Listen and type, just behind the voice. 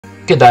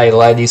G'day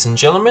ladies and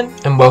gentlemen,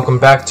 and welcome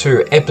back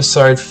to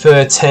episode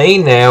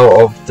 13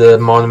 now of the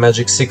Might and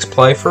Magic 6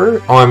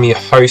 playthrough. I'm your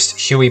host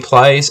Huey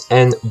Plays,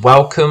 and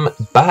welcome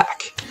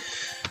back.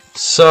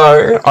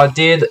 So, I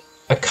did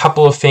a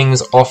couple of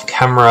things off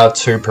camera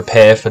to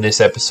prepare for this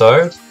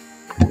episode.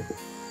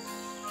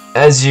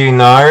 As you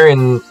know,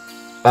 in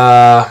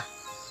the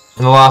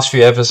last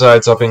few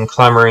episodes I've been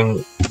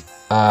clamouring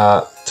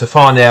to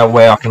find out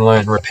where I can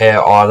learn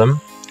repair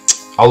item.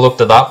 I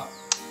looked it up.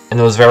 And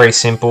it was very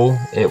simple.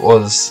 It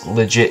was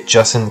legit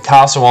just in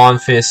Castle Iron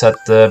Fist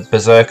at the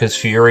Berserker's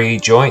Fury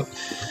joint.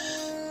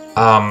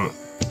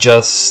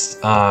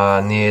 Just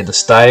near the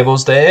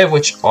stables there,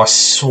 which I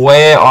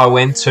swear I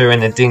went to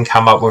and it didn't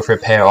come up with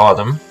repair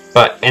item.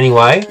 But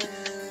anyway,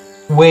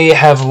 we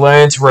have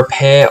learned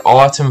repair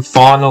item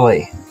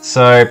finally.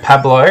 So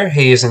Pablo,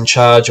 he is in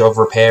charge of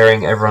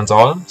repairing everyone's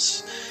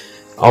items.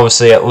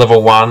 Obviously at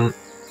level 1,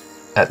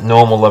 at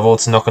normal level,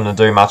 it's not going to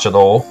do much at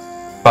all.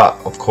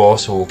 But, of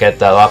course, we'll get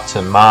that up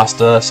to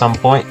Master at some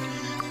point.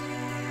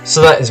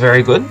 So that is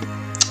very good.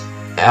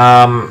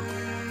 And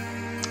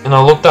I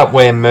looked up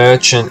where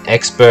Merchant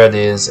Expert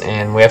is,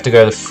 and we have to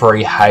go to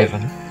Free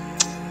Haven,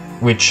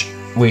 which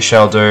we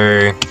shall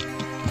do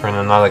for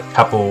another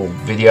couple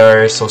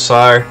videos or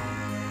so.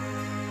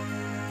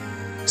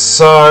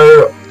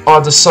 So, I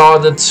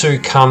decided to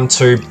come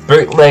to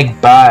Bootleg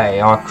Bay.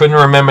 I couldn't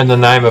remember the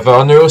name of it.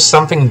 I knew it was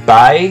something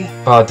Bay,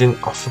 but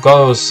I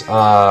forgot it was...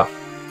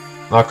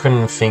 I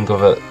couldn't think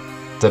of it,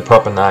 the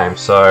proper name.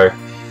 So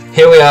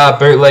here we are,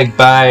 Bootleg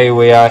Bay.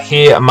 We are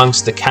here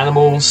amongst the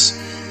cannibals.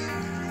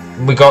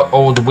 We got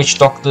all the witch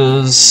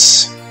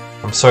doctors.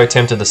 I'm so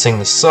tempted to sing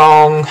the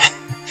song.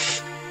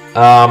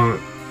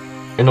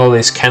 And all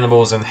these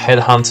cannibals and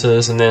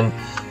headhunters. And then,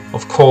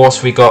 of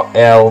course, we got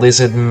our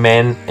lizard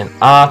men and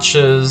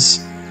archers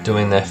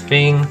doing their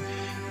thing.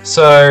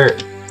 So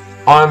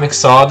I'm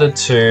excited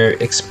to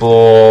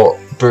explore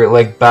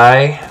Bootleg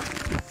Bay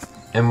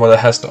and what it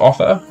has to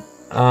offer.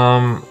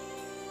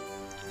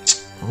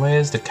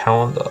 Where's the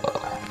calendar?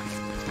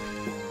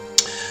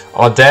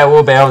 I doubt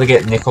we'll be able to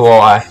get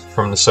Nikolai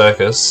from the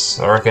circus.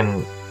 I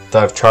reckon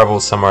they've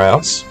travelled somewhere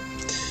else.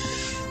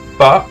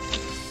 But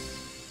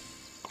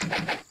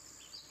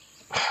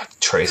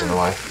trees in the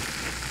way.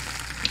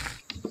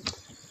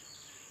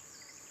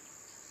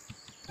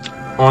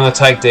 I want to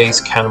take these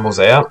cannibals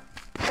out,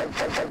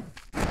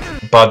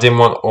 but I didn't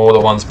want all the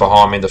ones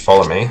behind me to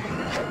follow me.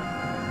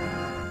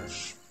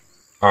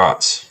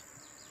 Alright.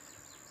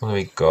 What do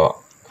we got?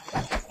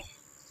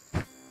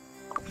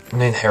 We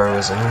need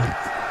heroism.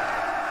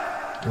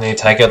 We need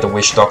to take out the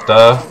witch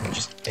doctor, which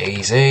is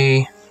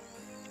easy.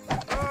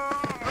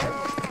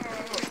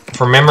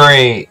 From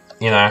memory,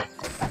 you know,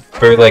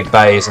 Bootleg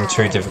Bay isn't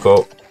too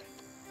difficult.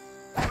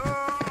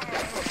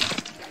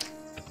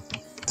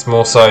 It's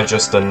more so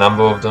just the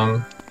number of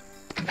them.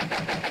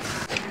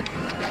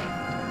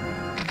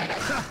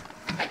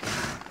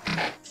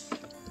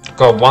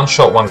 Got one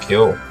shot, one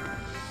kill.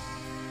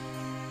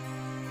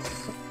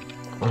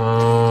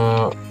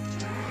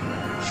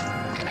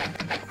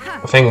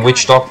 I think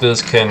witch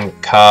doctors can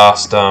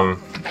cast, I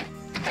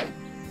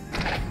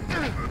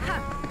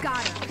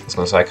was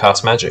going to say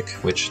cast magic,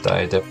 which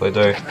they definitely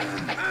do.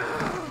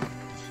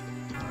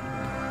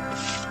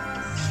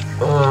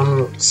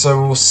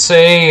 So we'll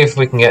see if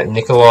we can get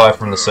Nikolai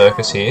from the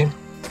circus here.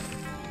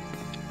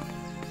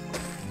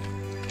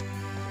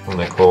 When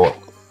they're caught.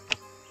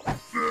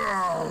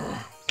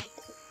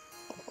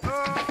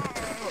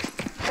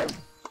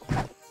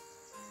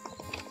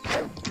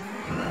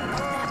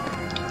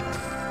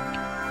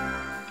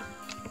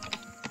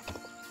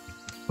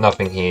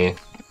 Nothing here.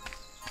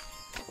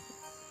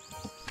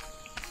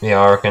 Yeah,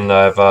 I reckon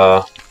they've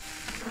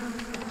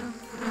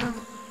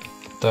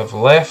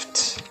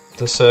left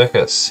the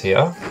circus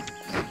here.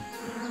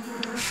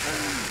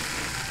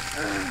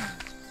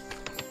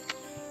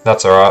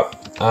 That's alright.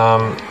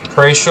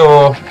 Pretty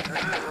sure...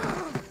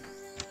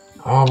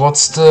 Oh,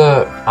 what's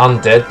the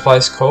undead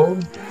place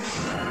called?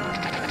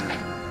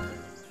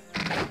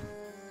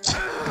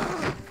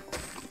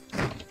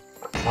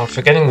 I'm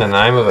forgetting the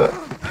name of it.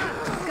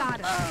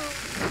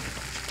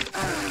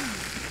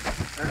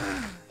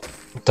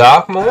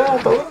 Darkmoor,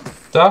 I believe?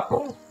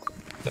 Darkmoor?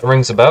 That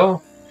rings a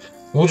bell.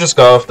 We'll just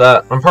go with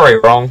that. I'm probably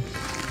wrong.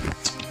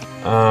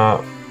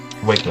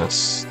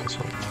 Weakness. This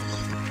one.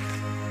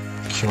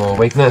 Cure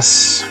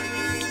weakness.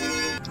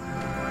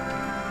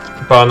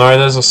 But I know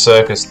there's a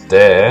circus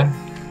there.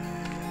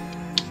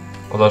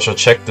 Although I should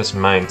check this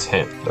main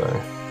tent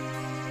though.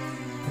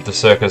 The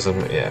circus is,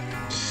 yeah.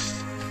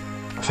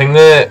 I think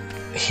they're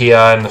here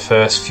in the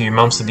first few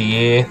months of the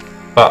year.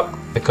 But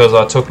because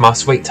I took my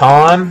sweet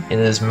time, it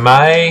is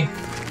May.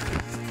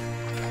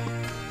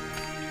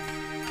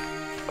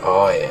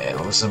 Oh yeah,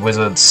 this is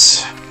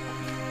wizards.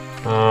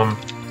 Oh,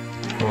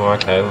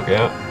 okay, look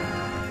out.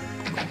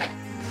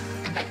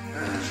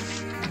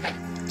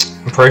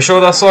 I'm pretty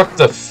sure that's like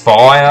the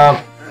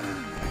fire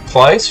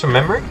place from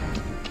memory.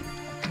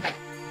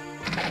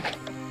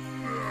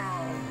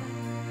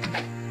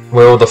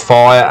 Where all the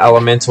fire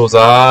elementals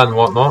are and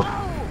whatnot.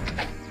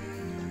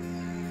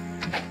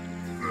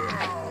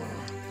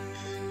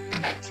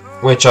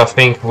 which I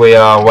think we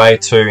are way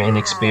too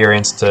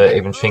inexperienced to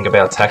even think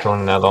about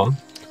tackling that on.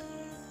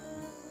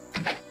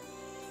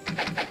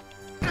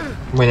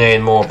 We need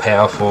more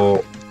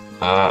powerful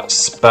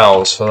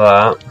spells for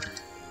that.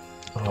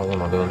 Oh, what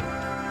am I doing?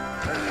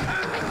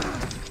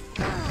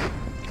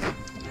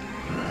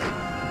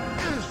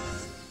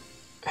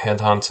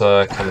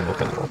 Headhunter,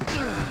 cannibal.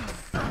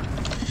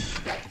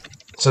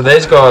 So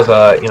these guys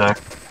are, you know,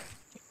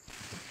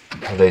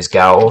 these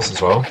gals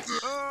as well.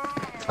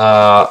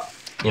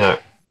 You know,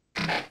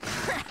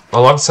 I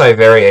like to say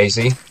very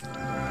easy.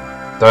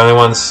 The only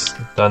ones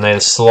that I need to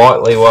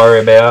slightly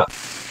worry about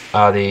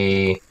are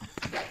the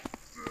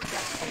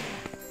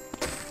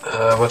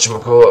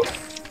whatchamacallit,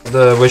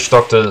 the witch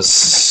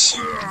doctors.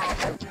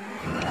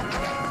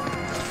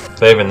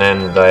 But even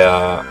then, they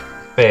are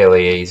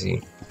fairly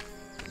easy.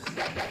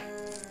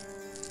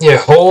 Yeah,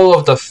 Hall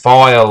of the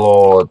Fire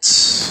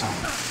Lords.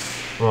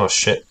 Oh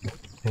shit,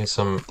 here's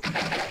some.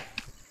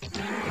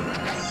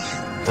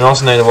 I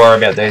also need to worry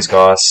about these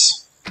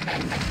guys,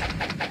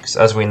 because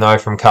as we know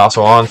from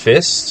Castle Iron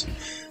Fist,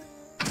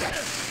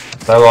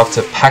 they like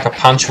to pack a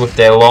punch with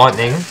their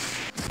lightning.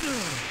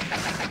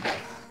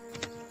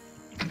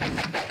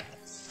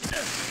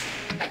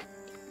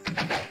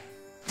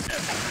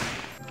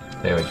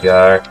 There we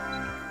go.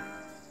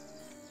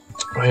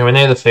 We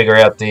need to figure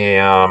out the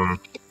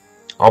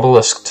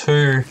obelisk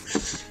too.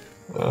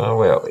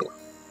 Where are we?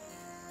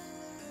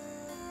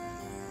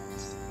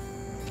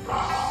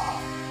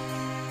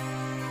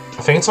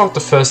 I think it's like the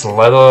first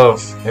letter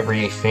of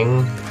every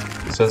thing.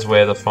 It says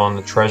where to find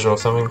the treasure or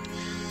something.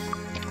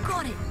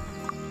 Got it.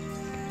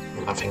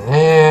 Nothing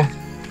there.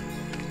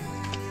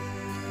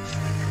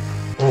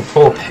 Oh,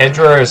 poor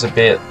Pedro is a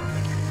bit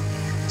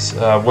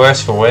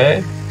worse for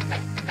wear.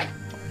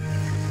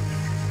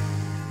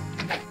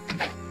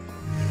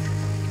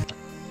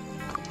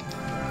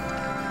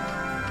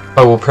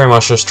 I will pretty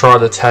much just try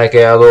to take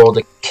out all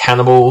the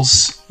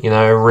cannibals, you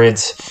know, rid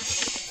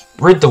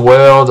the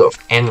world of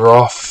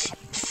Enroth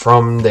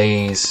from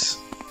these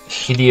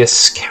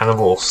hideous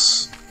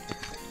cannibals.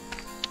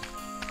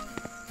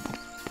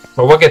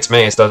 But what gets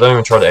me is they don't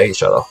even try to eat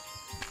each other.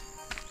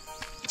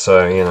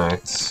 So, you know,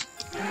 it's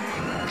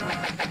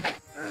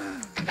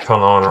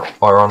kind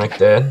of ironic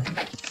there.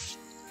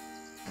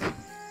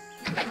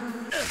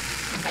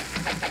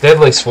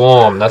 Deadly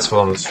Swarm, that's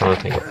what I'm just trying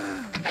to think of.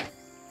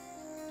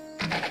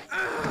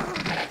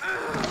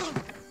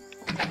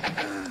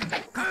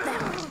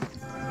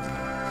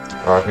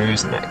 Alright,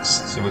 who's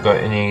next? So we got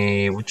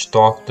any witch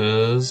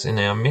doctors in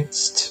our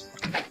midst?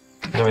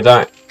 No, we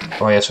don't.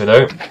 Oh, yes, we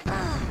do.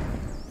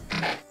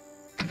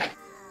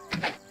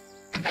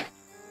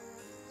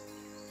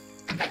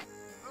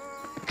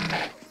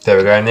 There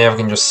we go. Now we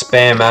can just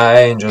spam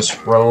A and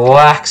just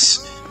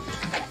relax.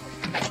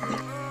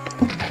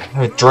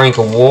 Have a drink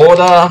of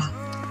water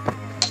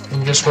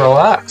and just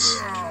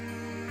relax.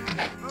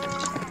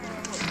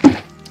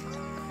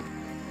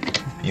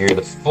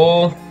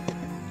 Beautiful.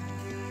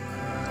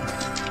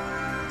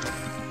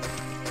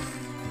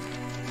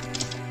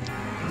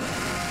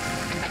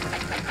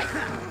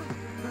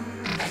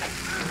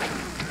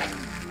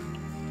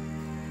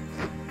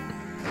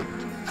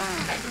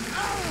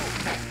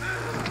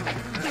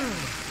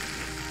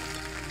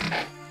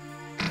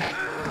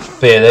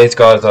 But yeah, these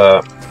guys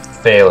are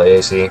fairly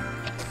easy.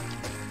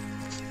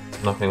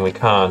 Nothing we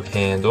can't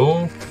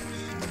handle.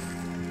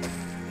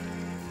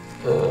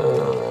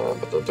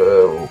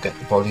 We'll get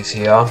the bodies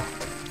here.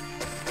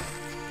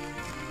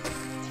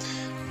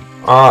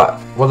 Alright,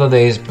 what are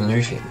these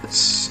blue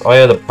things? Oh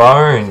yeah, the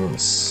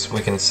bones.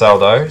 We can sell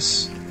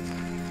those.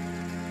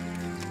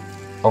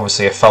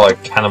 Obviously a fellow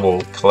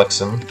cannibal collects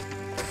them.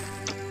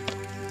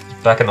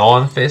 Back in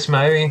Iron Fist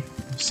maybe?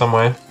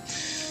 Somewhere.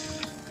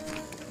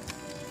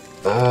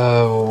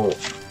 We'll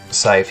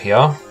save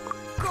here.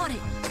 Got it.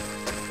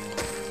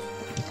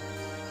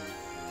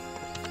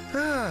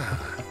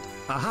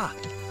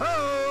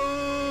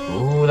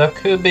 Ooh, that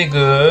could be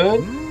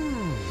good.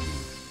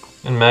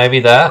 And maybe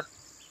that.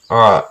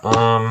 Alright,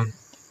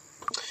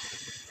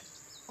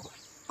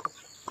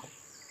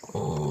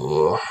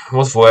 ooh,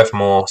 what's worth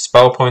more?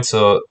 Spell points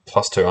or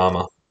 +2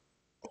 armor?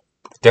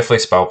 Definitely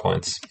spell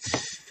points.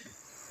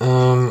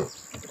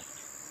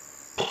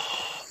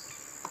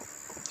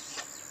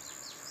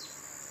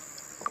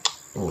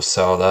 We'll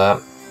sell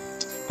that.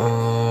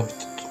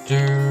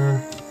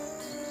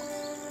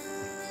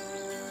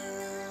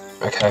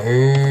 Okay,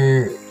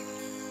 who?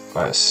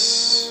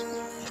 Nice.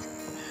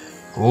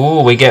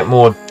 Ooh, we get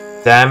more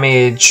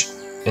damage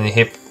in the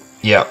hip.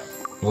 Yep,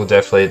 we'll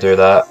definitely do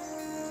that.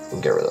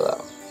 We'll get rid of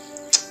that.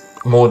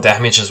 More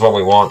damage is what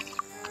we want.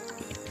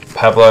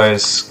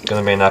 Pablo's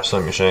gonna be an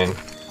absolute machine.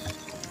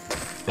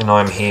 And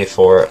I'm here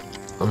for it.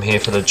 I'm here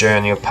for the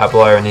journey of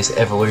Pablo and his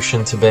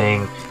evolution to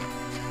being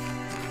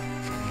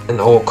an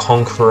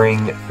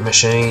all-conquering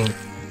machine.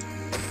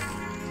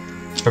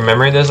 From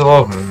memory, there's a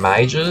lot of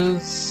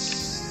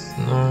mages?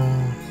 No.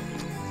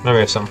 Maybe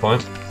at some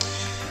point.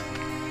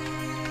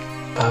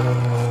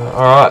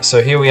 Alright,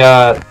 so here we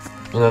are,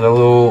 you know, the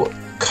little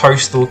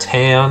coastal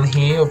town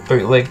here of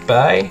Bootleg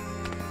Bay.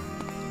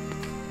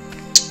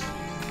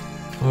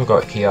 What have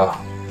we got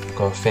here?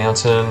 Got a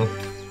fountain.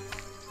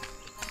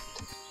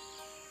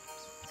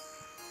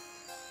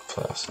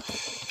 Flowers.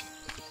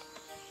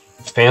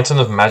 Fountain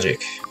of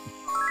Magic.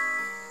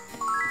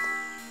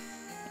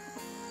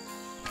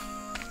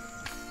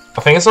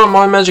 I think it's not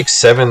My Magic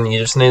 7, you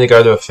just need to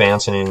go to a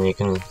fountain and you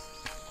can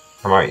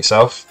promote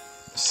yourself.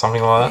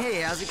 Something like that.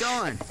 Hey, how's it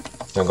going?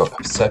 Then got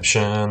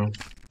Perception.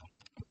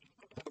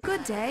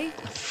 Good day.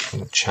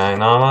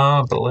 Chain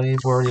Armor, I believe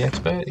we're already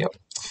expert, yep.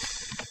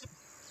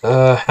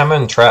 Hammer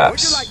and Would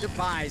Traps. you like to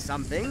buy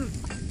something?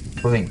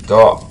 What have we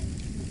got?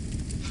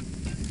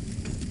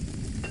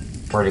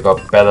 Already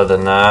got better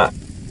than that.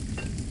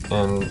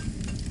 And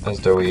as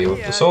do we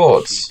with the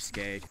swords.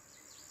 Cheapskate.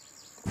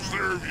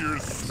 Serve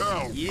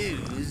yourself.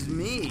 Use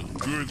me.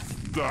 Good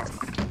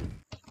stuff.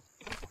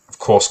 Of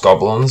course,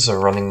 goblins are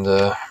running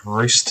the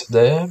roost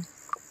there.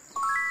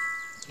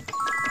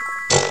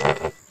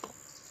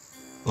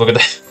 Look at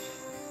that,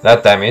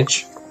 that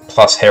damage,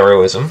 plus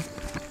heroism.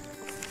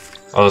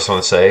 I just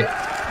want to say.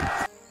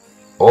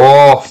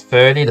 Oh,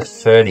 30 to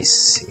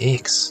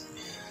 36.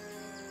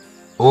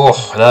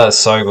 Oh, that is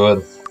so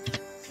good.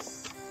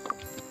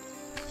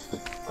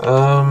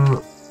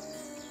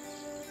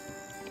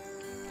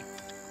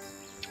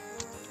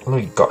 What do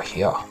we got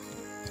here?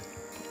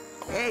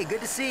 Hey,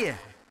 good to see you.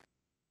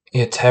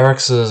 Yeah,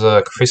 Terex's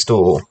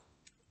crystal.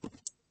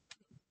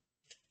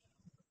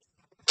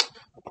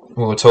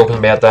 We were talking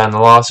about that in the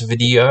last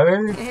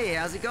video. Hey,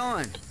 how's it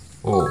going?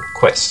 Ooh,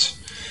 quest.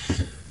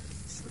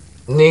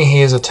 Near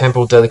here is a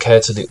temple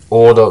dedicated to the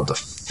Order of the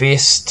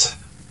Fist.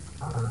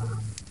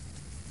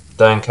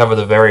 They uncover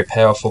the very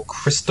powerful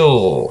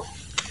crystal.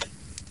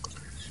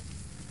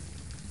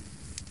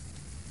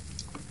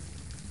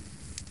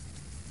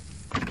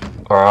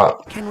 Alright,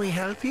 Can we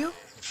help you?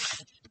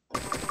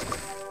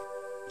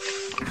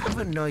 Have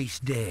a nice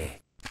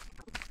day.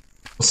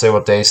 let's see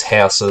what these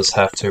houses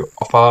have to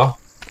offer.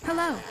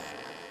 Hello.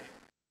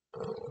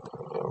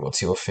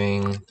 What's your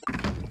thing?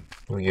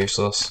 You're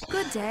useless.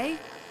 Good day.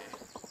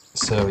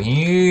 So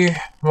you...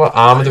 What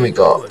armor do we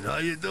got? How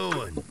you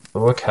doing?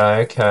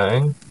 Okay,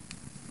 okay.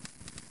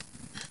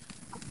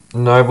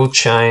 Noble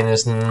Chain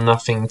is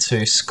nothing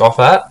to scoff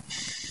at.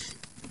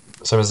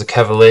 So is the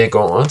Cavalier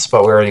Gauntlets,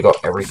 but we already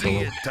got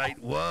everything.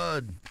 Tight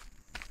wad.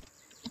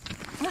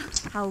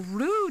 How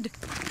rude.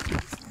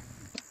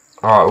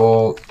 Alright,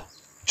 well...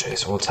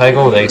 Jeez, we'll take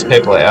all these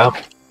people out.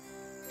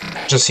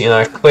 Just, you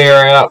know, clear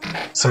out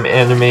some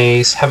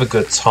enemies, have a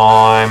good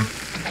time.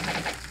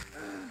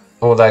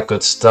 All that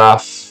good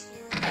stuff.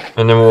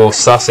 And then we'll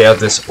suss out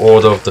this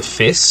Order of the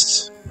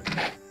Fist.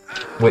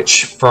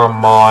 Which, from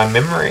my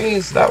memory,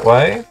 is that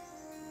way.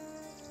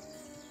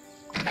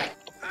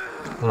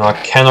 And I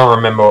cannot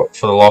remember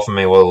for the life of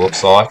me what it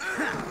looks like.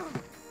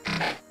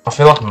 I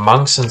feel like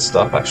monks and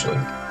stuff, actually.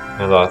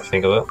 Now that I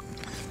think of it.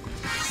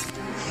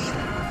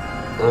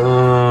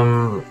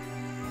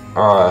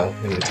 Alright,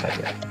 who do we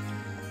take out?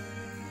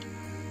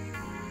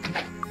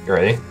 You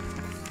ready?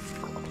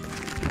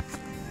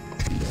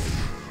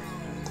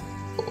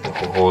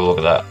 Oh, look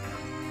at that.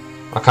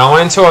 I can't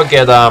wait until I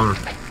get,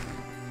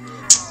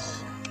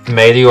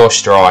 Meteor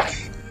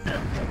Strike.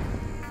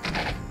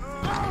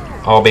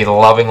 I'll be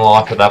loving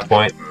life at that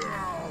point.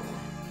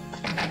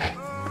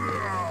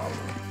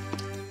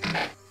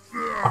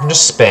 I can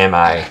just spam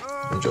A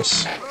and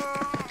just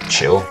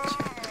chill.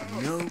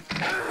 No.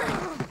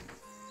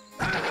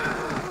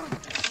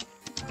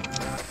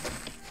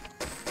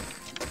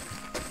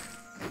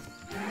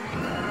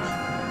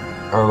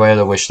 Or where are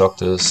the witch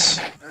doctors?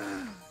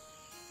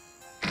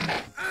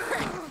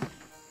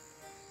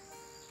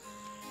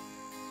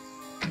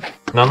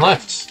 None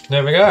left.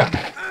 There we go.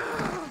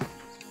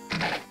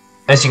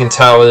 As you can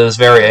tell, it is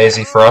very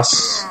easy for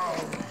us.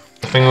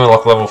 I think we're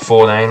like level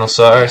 14 or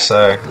so,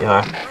 you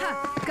know,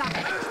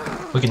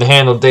 we can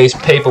handle these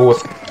people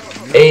with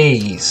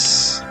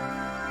ease.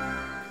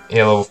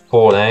 Yeah, level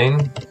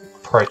 14,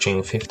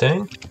 approaching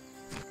 15.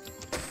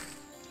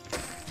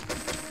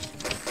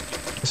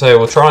 So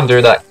we'll try and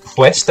do that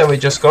quest that we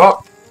just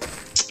got.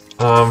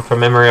 From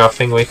memory, I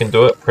think we can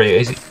do it pretty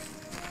easy.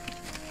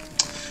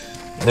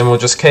 And then we'll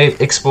just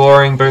keep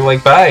exploring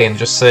Bootleg Bay and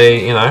just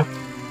see, you know,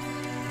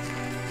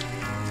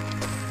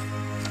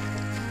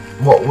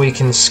 what we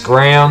can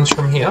scrounge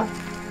from here.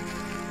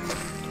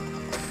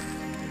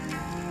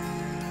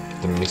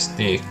 The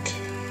Mystic.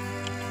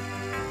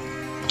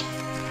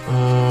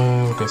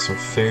 We've got some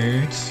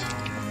food.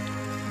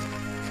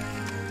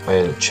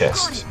 Where's the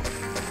chest?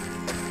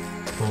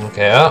 Look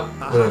out.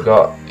 We've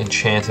got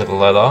Enchanted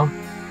Leather.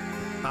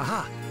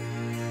 Aha.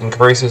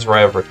 Increases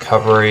rate of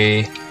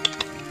recovery.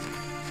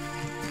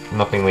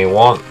 Nothing we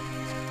want.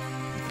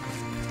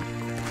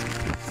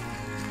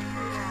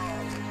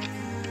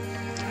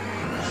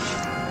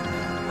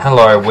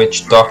 Hello,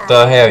 Witch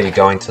Doctor. How are you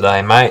going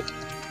today, mate?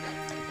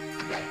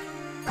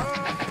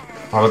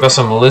 Oh, we've got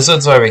some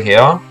lizards over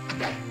here.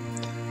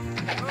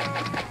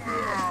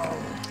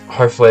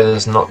 Hopefully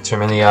there's not too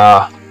many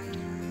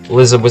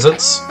lizard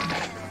wizards.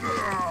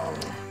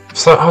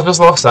 So I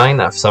just love saying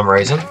that for some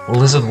reason.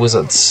 Lizard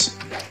wizards.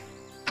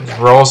 Just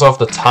rolls off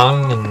the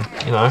tongue and,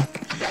 you know.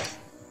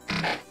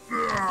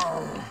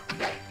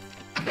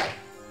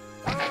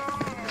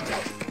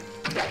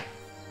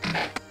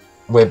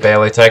 We're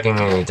barely taking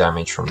any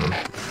damage from them.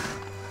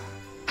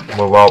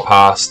 We're well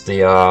past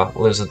the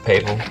lizard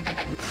people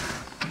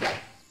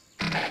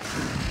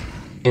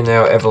in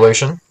our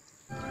evolution.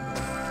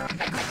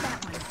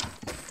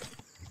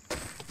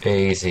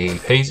 Easy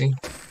peasy.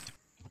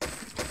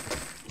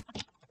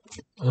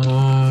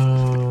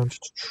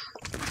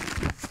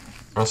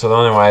 So the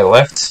only way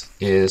left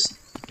is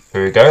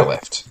to go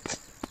left.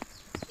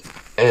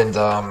 And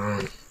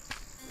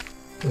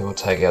we'll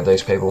take out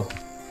these people.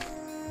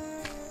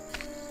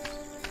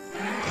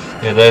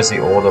 Yeah, there's the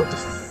Order of the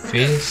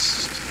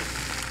Fist.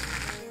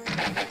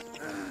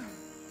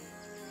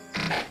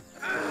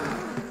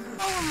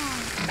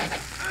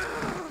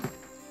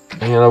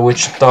 Any other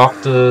witch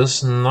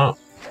doctors? No.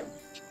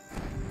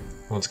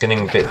 Well, it's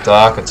getting a bit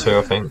darker too,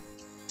 I think.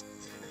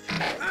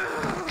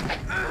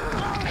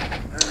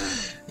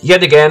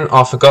 Yet again,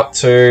 I forgot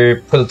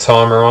to put a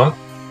timer on.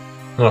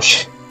 Oh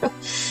shit.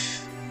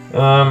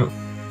 Alright,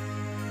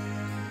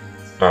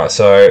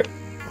 so I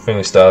think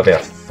we started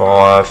about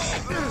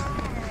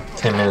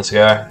 5-10 minutes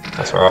ago.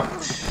 That's alright.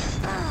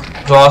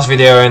 The last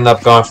video ended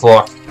up going for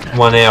like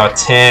 1 hour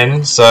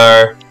 10,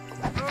 so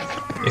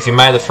if you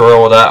made it through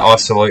all that, I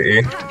salute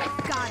you.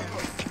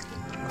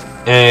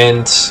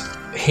 And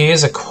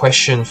here's a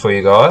question for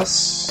you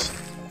guys.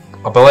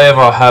 I believe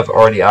I have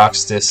already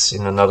asked this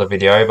in another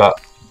video,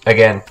 but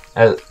again,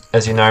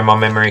 as you know, my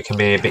memory can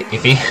be a bit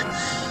iffy.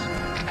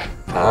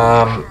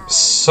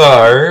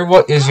 So,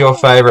 what is your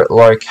favourite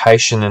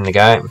location in the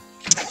game?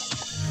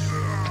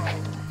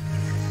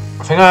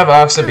 I think I've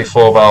asked it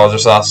before, but I'll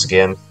just ask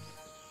again.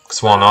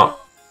 Because why not?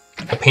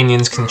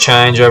 Opinions can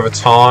change over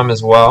time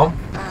as well.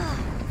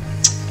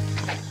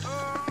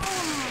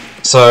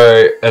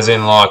 So, as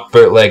in like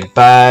Bootleg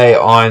Bay,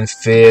 Iron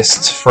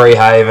Fist,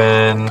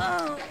 Freehaven,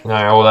 you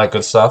know, all that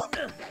good stuff.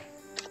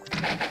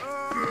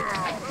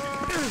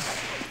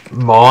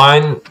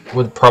 Mine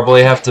would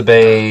probably have to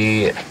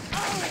be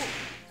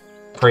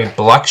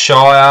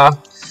Blackshire.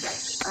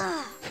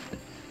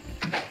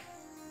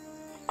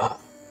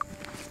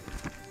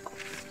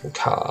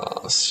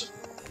 Cars.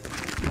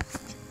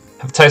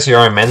 Have a taste of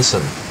your own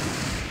medicine.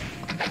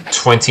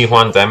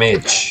 21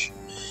 damage.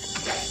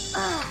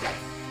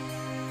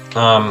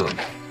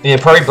 Yeah,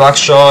 probably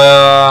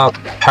Blackshire,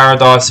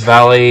 Paradise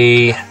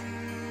Valley.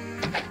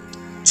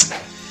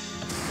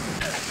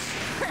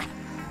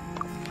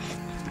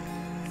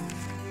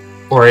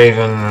 Or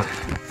even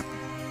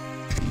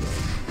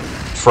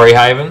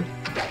Freehaven.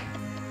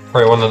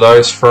 Probably one of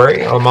those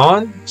three are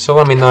mine. So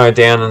let me know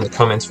down in the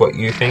comments what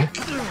you think.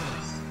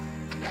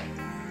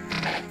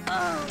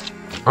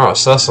 Alright,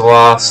 so that's the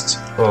last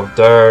of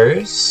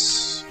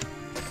those.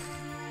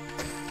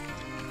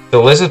 The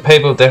lizard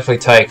people definitely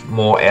take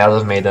more out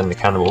of me than the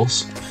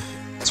cannibals.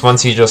 So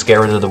once you just get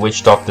rid of the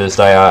witch doctors,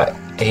 they are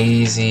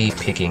easy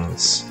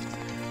pickings.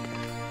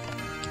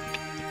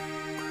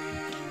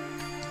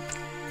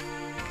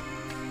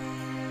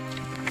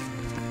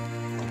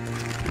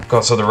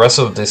 God, so the rest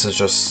of this is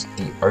just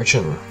the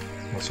ocean.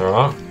 That's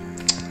alright.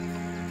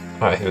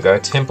 Alright, here we go.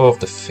 Temple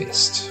of the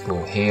Fist.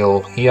 We'll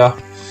heal here.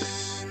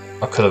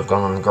 I could have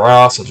gone on the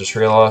grass, I just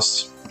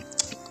realised.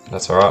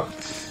 That's alright.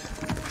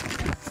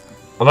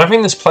 I don't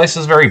think this place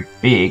is very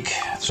big.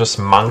 It's just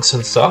monks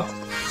and stuff.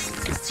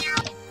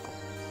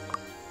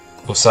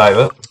 We'll save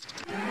it.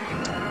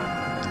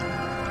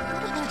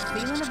 What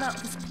feeling about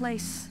this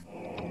place?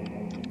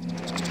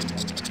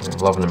 I'm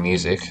loving the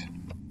music.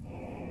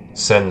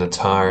 Setting the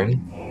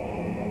tone.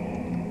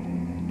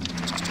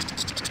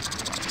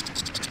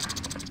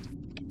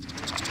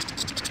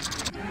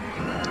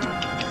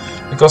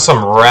 We've got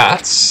some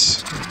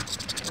rats,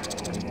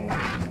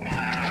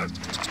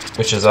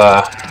 which is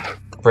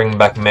bringing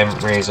back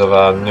memories of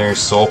our new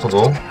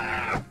Sorpagal.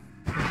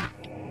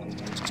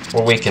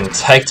 Well, we can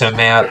take them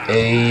out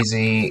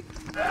easy,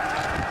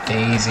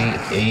 easy,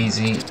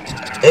 easy,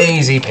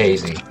 easy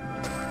peasy.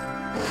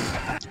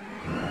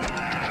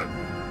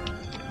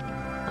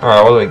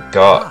 Alright, what do we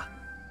got?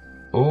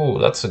 Ooh,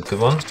 that's a good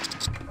one.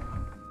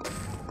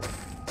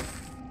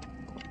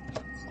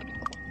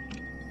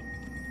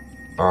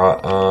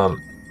 Alright,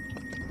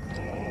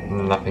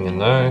 nothing in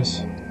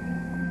those.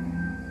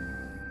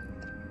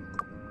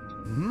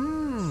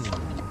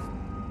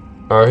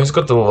 Oh, who's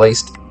got the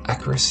least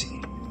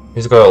accuracy?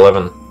 Who's got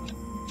 11?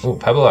 Ooh,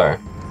 Pablo.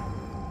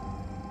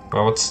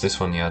 Oh, what's this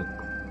one yet?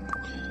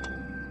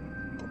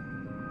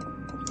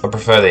 I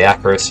prefer the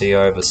accuracy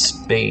over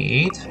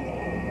speed.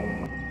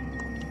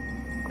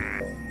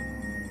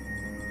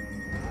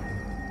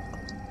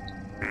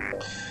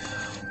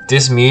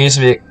 This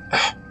music...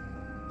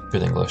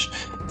 Good English.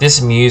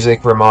 This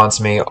music reminds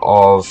me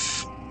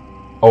of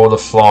all the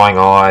flying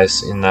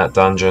eyes in that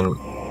dungeon.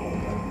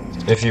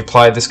 If you've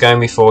played this game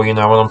before, you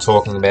know what I'm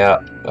talking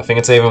about. I think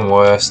it's even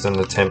worse than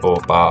the Temple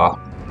of Bar.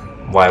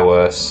 Way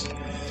worse.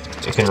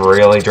 It can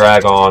really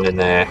drag on in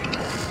there.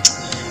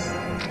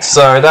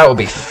 So that will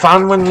be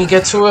fun when we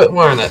get to it,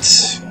 won't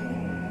it?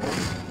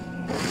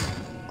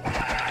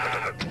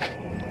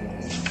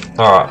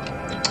 Alright.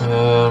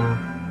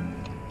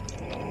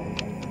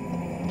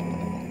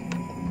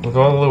 We've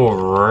got a little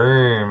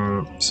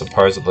room,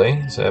 supposedly.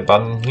 Is there a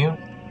button here?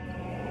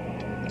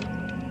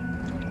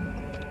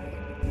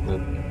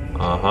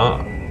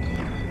 Uh-huh.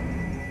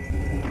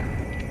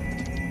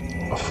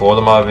 I thought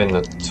there might have been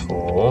the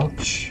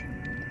torch.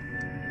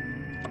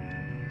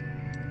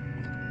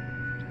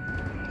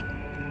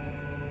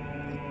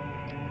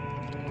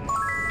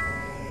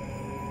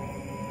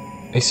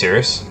 Are you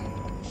serious?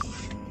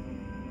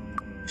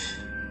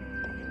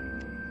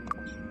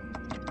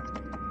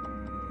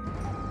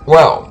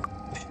 Well,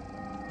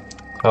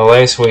 at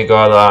least we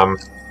got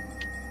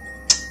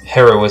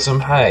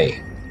heroism.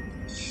 Hey.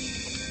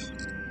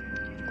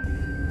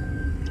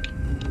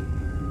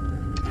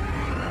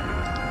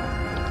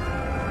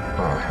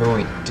 Oh, who are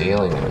we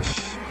dealing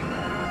with?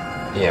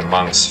 Yeah,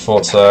 monks.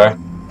 Thought so.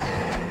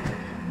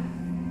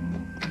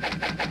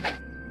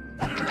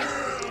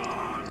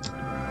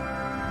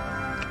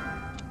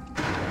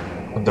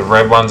 The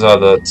red ones are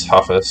the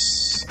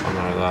toughest. I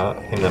know that. I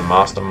think they're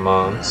master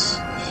monks.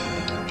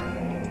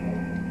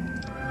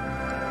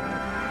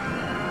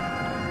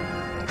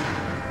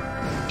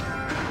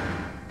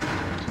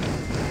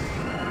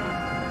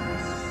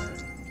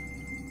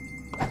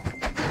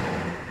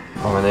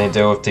 I'm gonna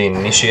deal with the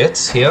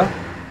initiates here.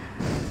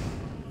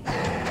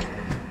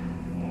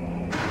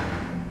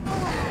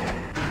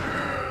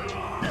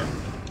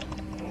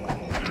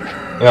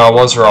 Yeah, I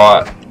was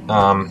right.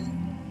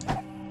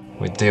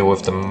 We deal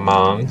with the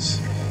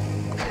monks.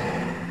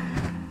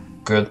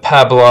 Good,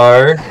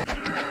 Pablo.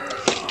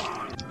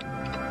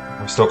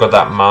 We've still got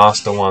that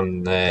master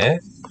one there.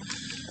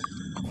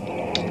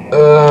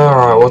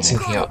 Alright, what's in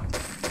here?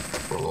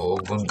 Oh,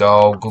 good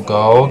gold, good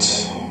gold.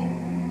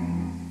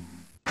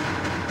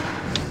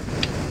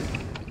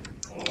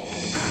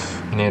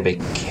 I need to be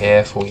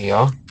careful here.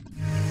 I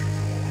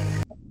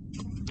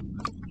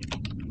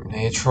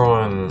need to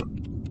try and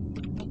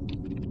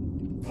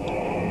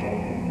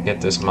get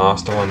this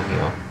master one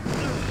here.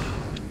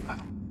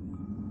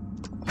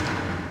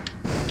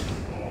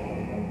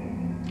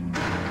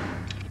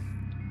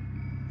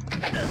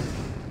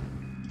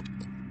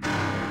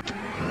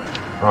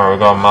 Alright, we've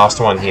got a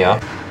master one here.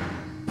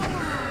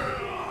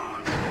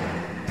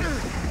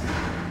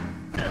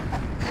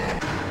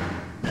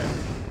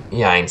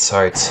 You ain't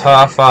so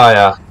tough, are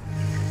ya?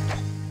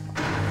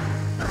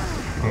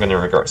 I'm gonna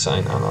regret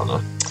saying that, aren't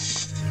I?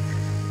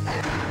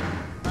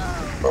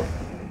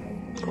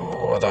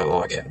 Oh, I don't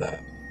like it,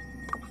 that.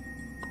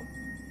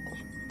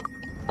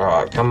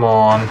 Alright, come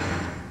on.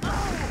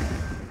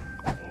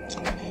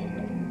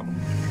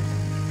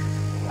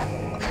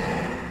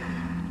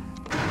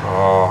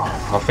 Oh,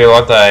 I feel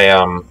like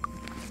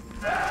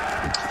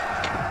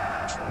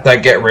they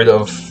get rid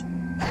of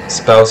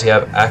spells you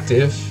have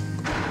active.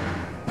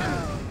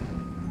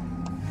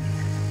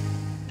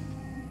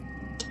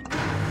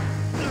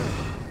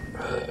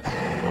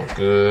 Not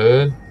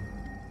good.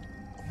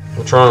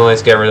 We'll try and at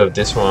least get rid of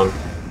this one.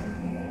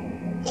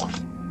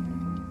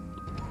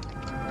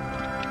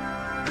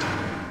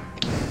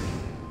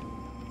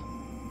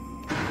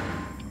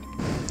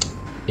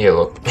 Yeah,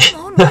 look.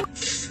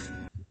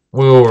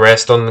 We'll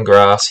rest on the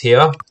grass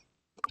here.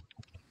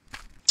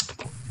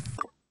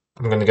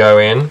 I'm gonna go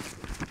in.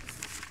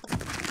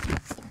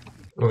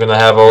 We're gonna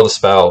have all the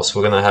spells.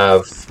 We're gonna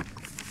have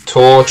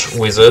Torch,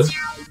 Wizard.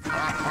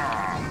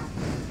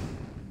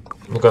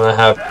 We're gonna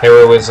have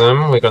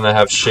Heroism. We're gonna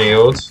have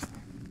Shield.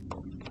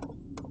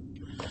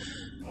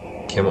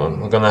 Come on.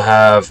 We're gonna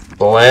have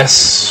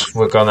Bless.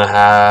 We're gonna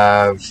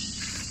have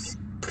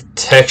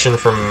Protection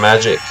from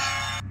Magic.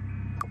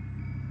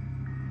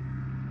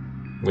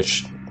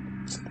 Which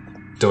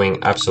doing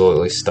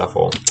absolutely stuff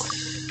all.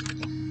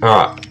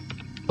 Alright,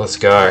 let's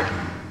go.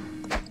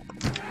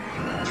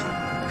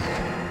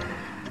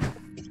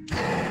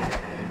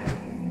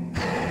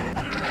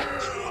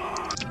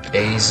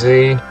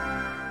 Easy.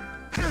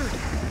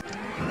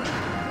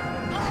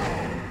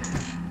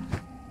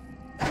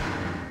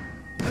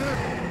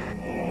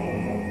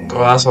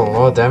 God, that's a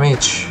lot of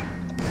damage.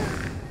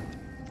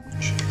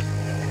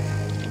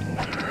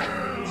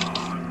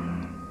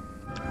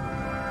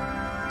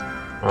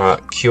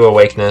 Alright, Cure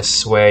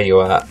Weakness, where are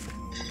you at?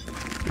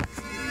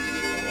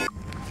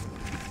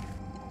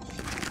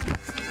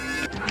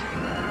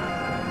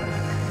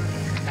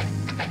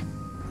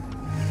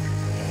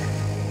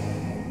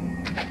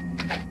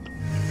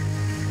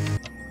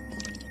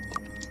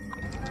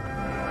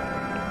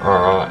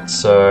 Alright,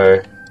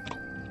 so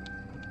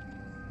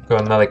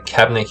got another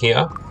cabinet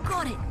here.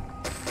 Got it.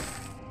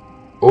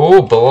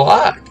 Ooh,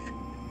 black!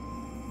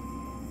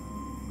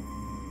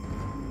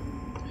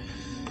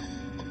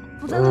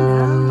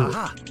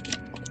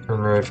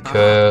 Remove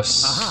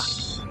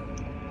curse.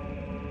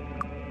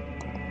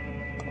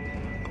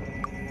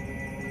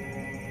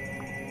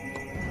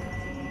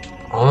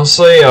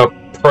 Honestly, I'll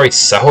probably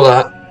sell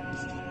that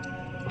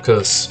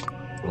because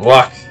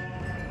luck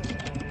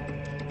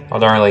I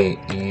don't really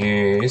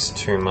use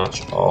too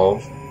much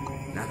of.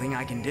 Nothing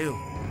I can do.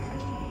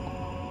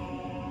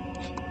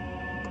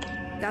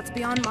 That's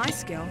beyond my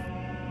skill.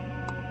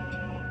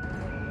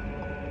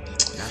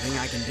 Nothing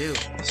I can do.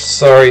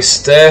 Sorry,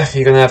 Steph,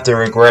 you're gonna have to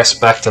regress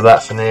back to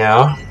that for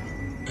now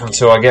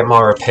until I get my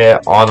repair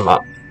item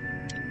up.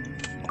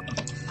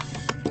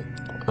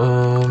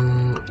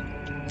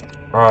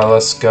 Alright,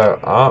 let's go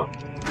up.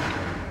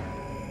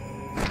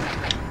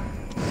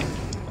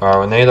 Alright,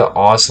 we need to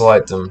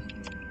isolate them.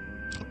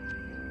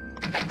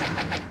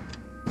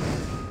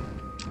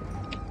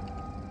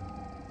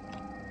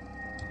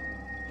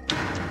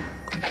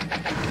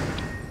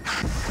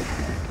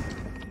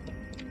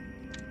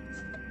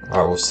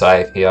 Alright, we'll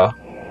save here.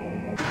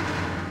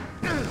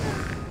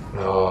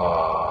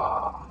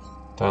 Oh,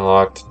 don't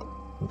like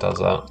it does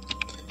that.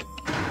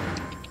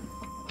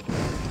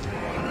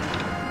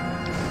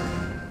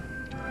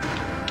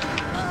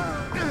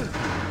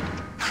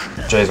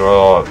 Jeez,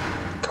 oh,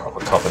 God,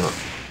 we're copping it.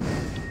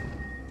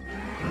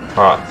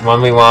 Alright,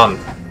 1v1.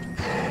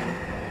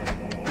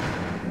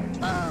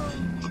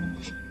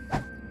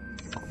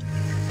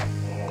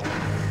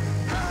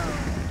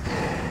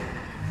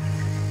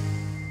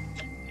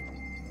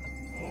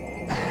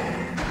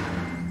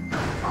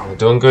 Oh, we're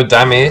doing good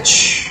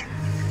damage.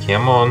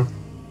 Come on.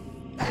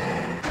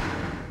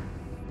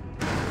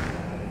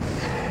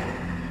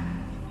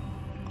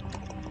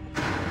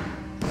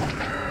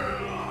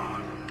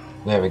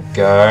 There we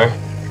go.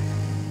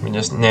 We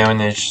just now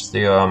manage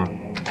the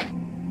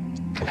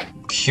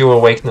cure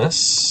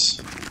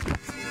weakness.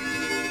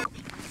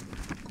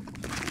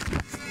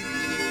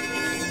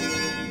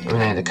 We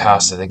need to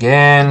cast it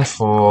again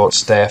for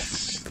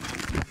Steph.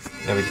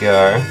 There we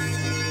go.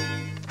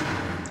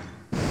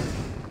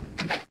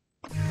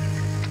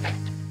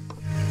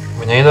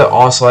 We need to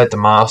isolate the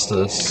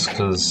masters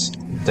because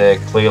they're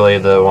clearly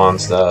the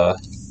ones that are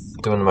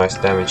doing the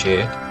most damage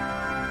here.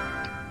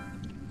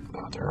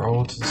 Oh, they're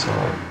all to the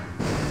side.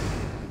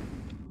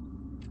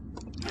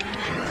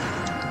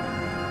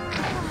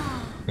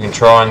 We can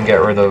try and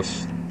get rid of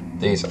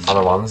these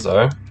other ones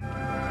though.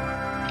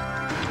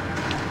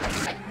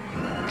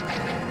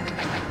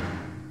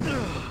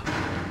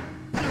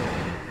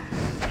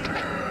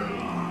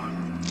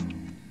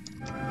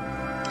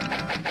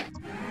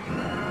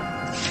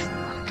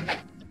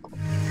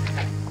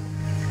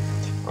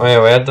 Oh yeah,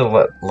 we had the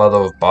leather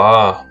of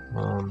bar.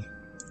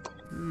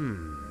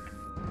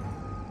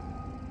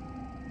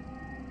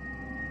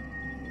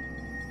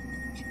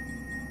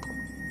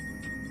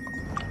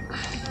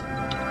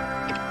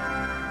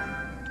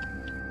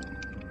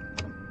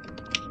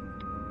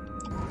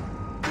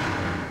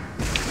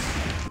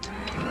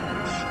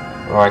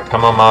 Alright,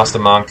 come on, Master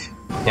Monk.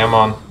 Come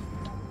on.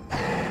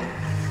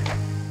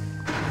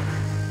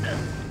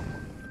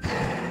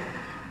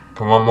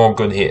 Come on, more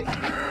good hit.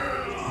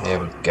 There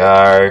we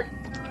go.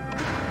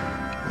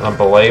 I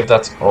believe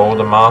that's all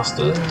the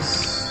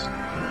masters.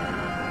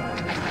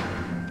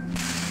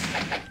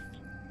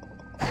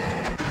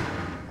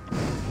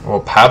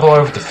 Well, Pablo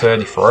over to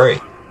 33.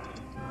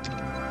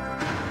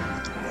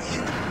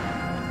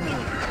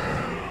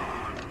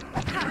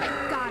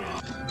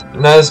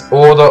 And there's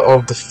Order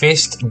of the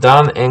Fist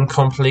done and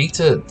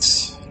completed.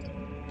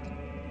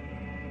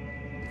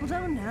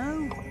 Oh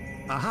no.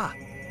 Aha.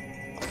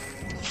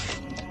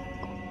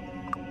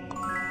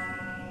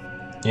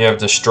 You have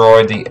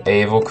destroyed the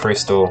evil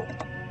crystal.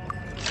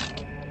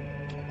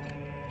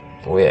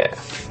 Oh yeah.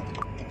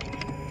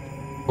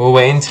 Well,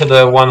 we're into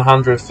the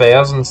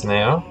 100,000s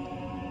now,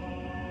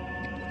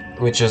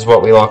 which is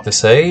what we like to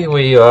see.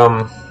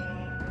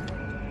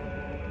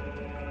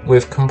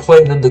 We've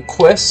completed the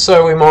quest,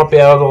 so we might be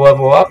able to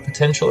level up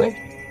potentially.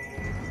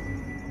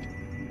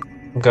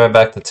 We'll go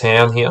back to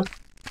town here.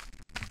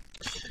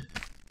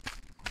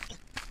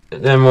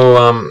 Then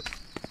we'll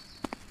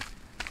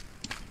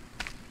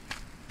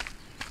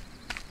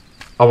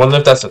I wonder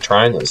if that's the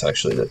trainers,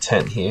 actually, the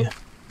tent here.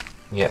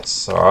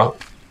 Yes, alright.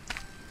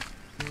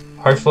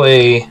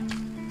 Hopefully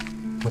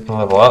we can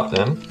level up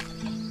then.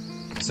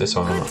 What's this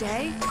one? Good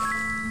day.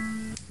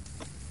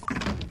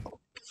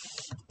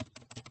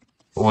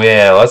 Oh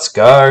yeah, let's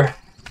go.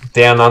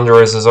 Down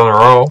Under is on a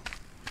roll.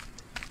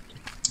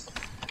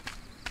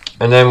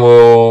 And then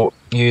we'll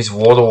use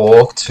Water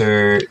Walk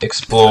to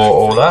explore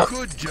all that.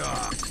 Good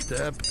job.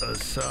 Step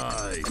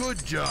aside.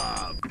 Good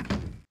job.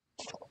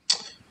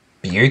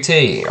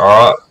 Beauty.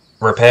 Alright.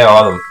 Repair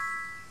item.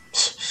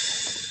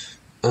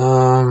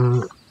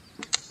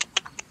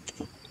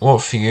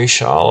 What for you,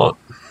 Charlotte?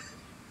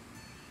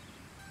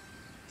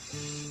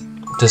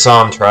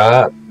 Disarm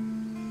trap.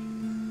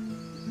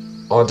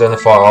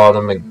 Identify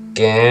item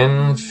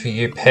again for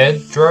you,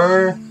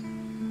 Pedro.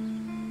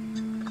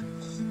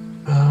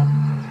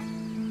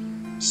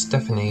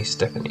 Stephanie.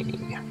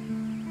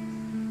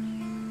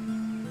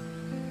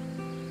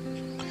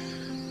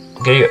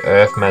 Get your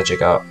earth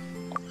magic up.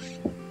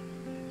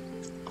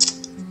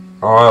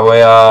 Alright,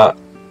 we are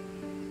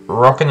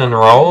rocking and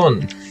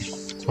rolling.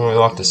 That's what we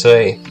like to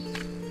see.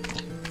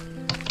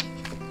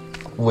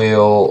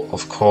 We'll,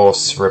 of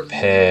course,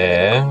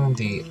 repair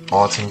the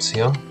items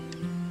here.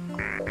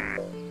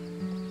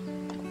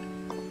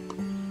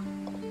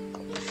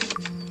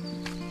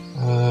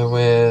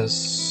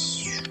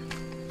 Where's...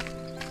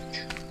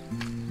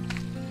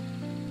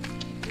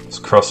 Let's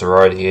across the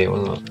road here,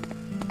 wasn't it?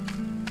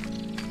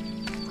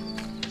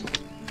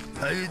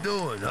 How you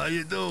doing? How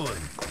you doing?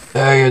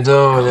 How you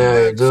doing? How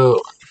you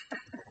doing?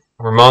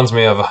 Reminds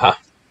me of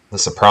The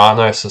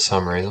Sopranos for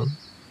some reason.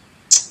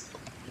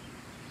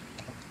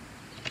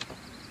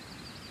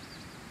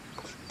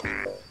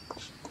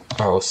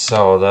 I'll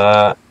sell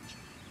that.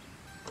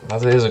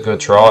 That is a good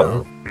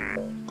Triton.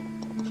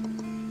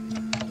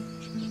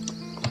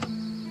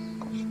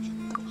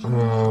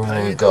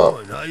 How you got?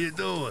 doing? How you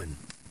doing?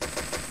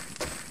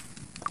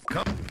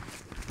 Come.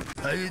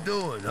 How you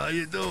doing? How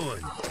you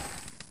doing?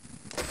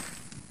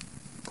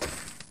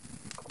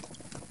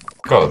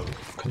 God,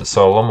 could have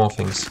sold a lot more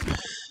things.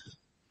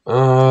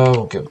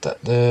 We'll give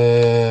that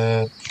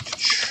there.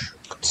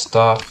 Good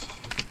stuff.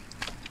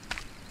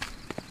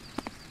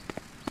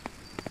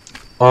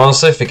 I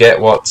honestly forget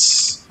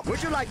what's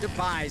Would you like to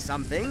buy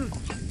something?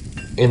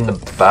 in the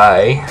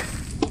bay.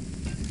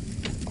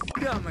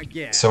 Come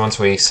again. So once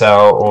we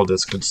sell all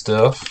this good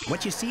stuff.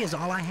 What you see is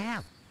all I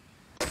have.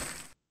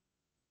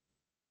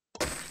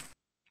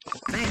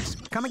 Thanks.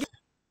 Come again.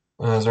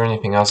 Is there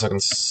anything else I can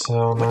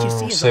sell now? What you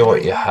see is See all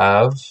what I you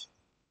have. have.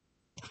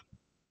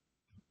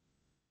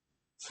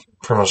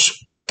 Pretty much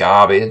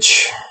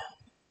garbage.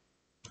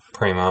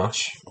 Pretty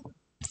much.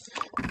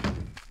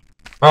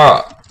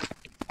 Alright.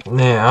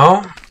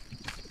 Now,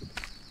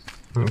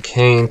 I'm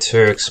keen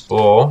to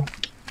explore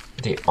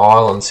the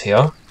islands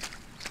here.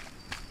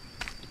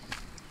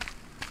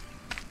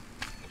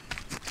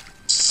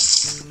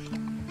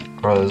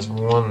 Right, there's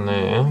one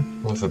there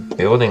with a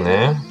building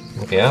there.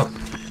 Look out.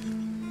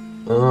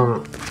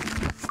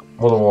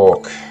 What a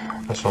walk.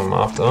 That's what I'm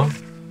after.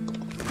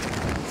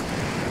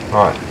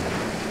 Alright,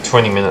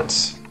 20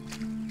 minutes.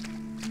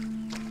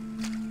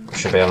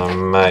 Should be able to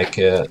make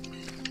it.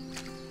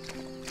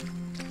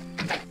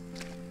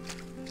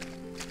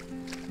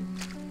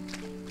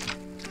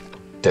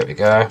 There we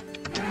go.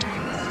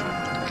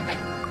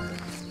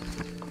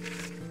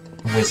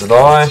 Wizard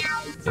Eye.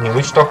 Any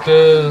witch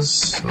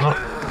doctors? No.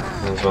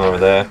 There's one over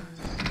there.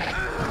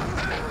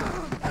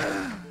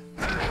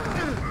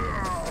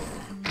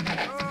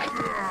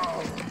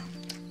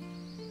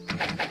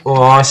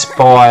 Oh, I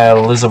spy a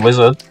lizard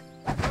wizard.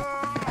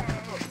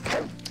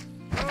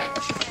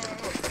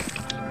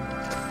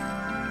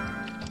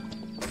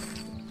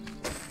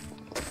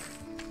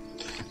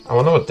 I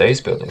wonder what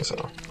these buildings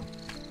are.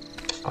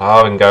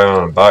 Oh, I can go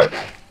on a boat.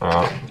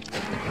 Alright.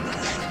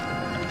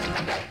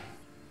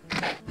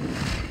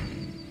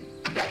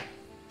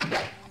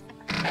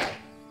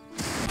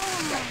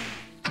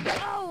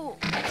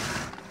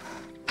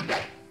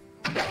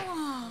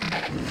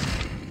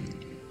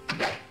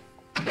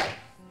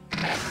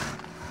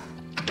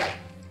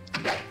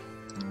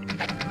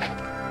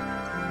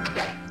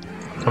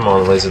 Come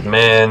on, lizard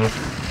man.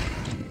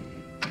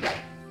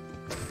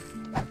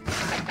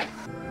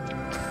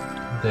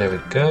 There we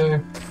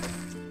go.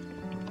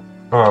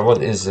 Alright,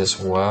 what is this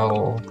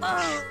well?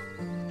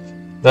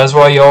 That's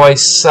why you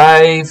always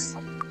save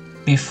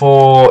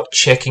before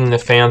checking the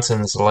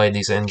fountains,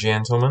 ladies and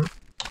gentlemen.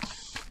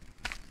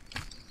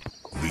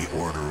 The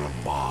Order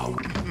of Ba.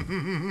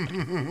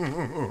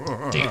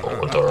 The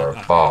Order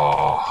of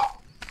Ba.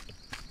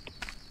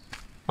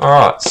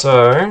 Alright,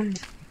 so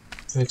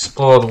we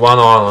explored one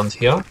island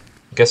here.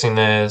 I'm guessing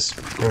there's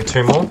maybe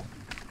two more.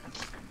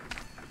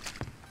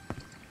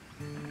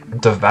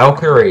 The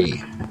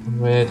Valkyrie.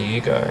 Where do you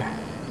go?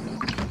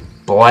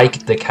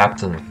 Blake the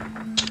captain.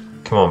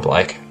 Come on,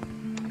 Blake.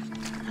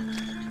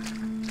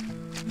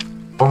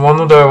 I want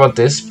to know what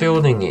this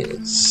building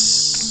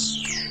is.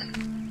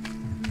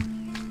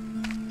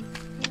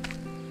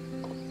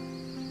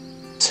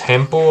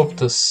 Temple of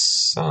the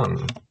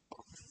Sun.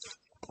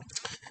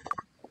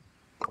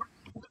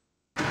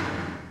 I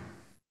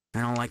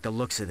don't like the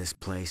looks of this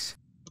place.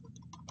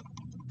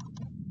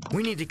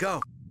 We need to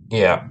go.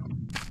 Yeah,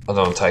 I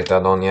don't take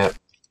that on yet.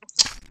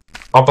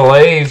 I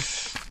believe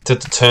to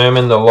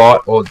determine the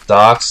light or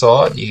dark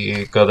side,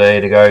 you gotta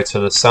either go to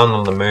the sun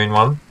or the moon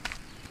one.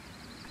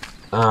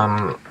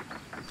 I'm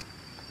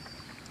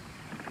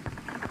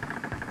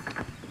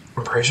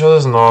pretty sure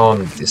there's an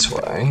island this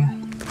way,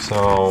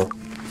 so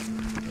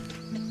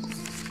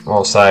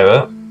I'll save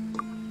it,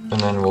 and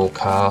then we'll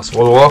cast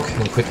Waterlock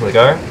and quickly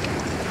go.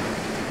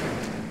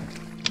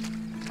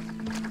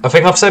 I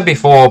think I've said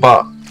before,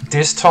 but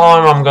this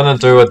time I'm gonna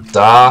do a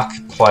dark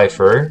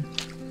playthrough.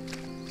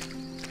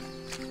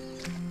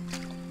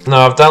 No,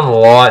 I've done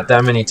light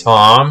that many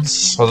times,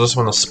 so I just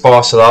want to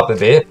spice it up a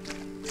bit.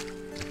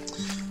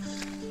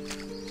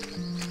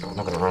 We're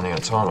not going to run out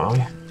of time, are we?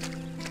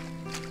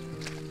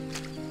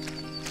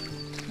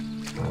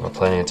 We've got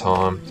plenty of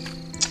time.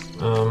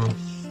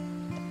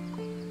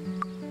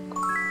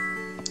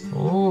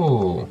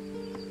 Ooh.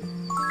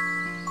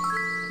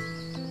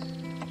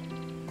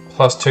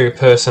 +2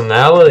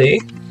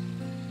 personality.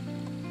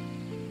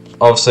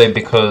 Obviously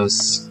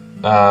because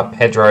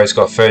Pedro's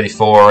got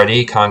 34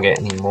 already, can't get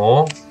any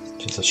more,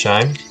 which is a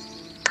shame.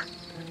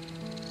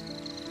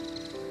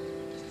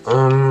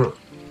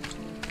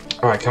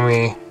 Alright, can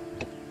we...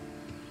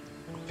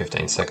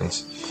 15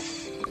 seconds.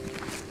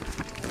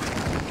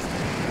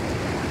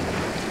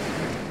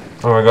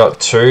 Oh, we got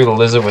 2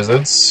 lizard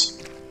wizards.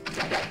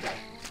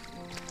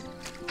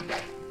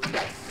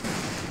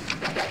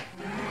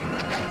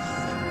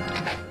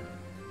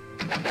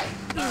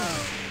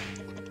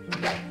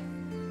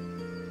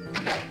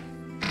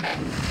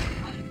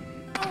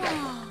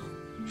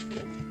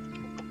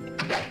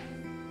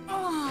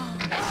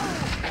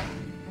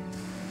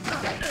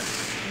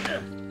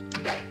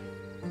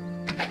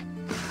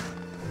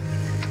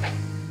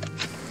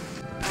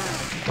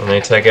 And they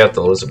take out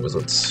the lizard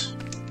wizards.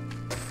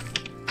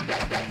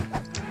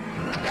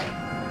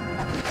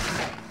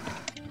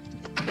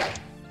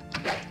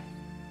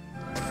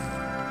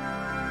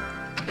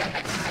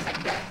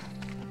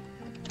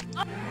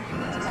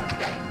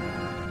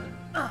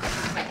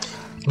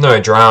 No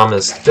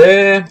dramas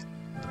there.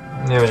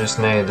 Now we just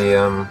need the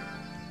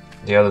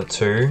other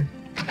 2.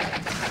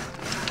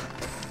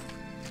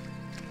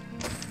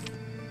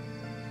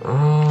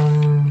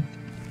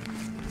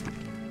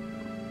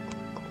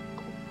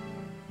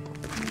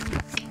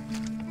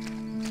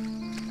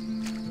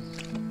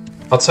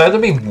 I'd say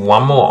there'll be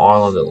one more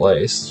island at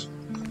least.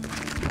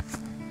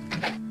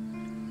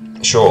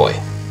 Surely.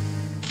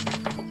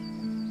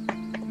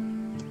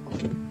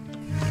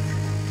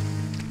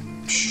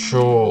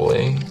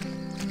 Surely.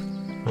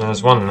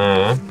 There's one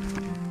there.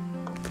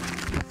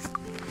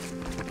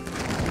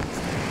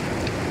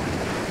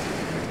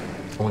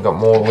 We got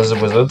more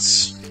lizard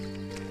wizards.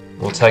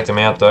 We'll take them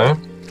out though.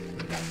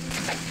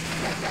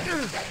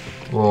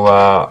 We'll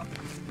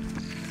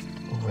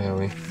where are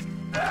we?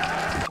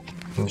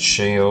 And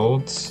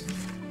shields.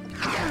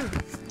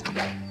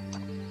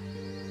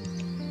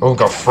 Oh, we've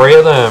got 3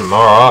 of them.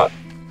 Alright.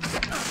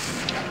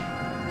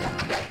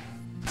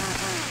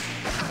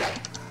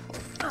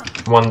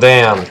 One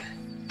down.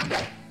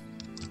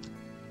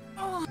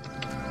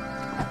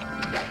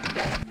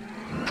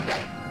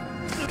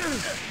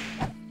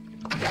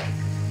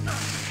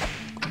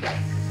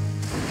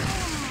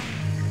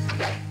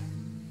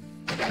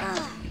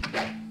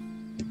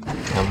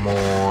 Come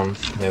on.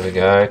 There we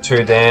go.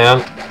 2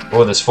 down.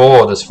 Oh, there's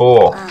 4. There's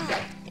 4.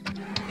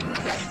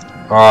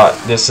 Alright,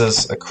 this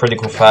is a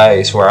critical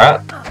phase we're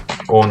at.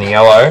 All in the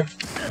yellow.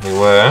 We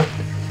were.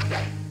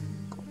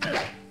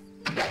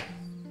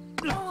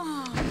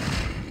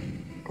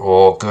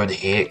 Oh, good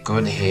hit.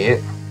 Good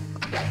hit.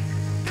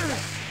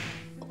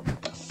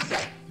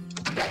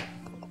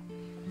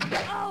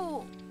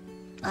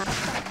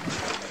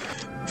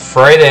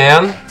 Three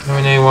down.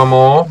 We need one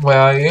more. Where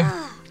are you?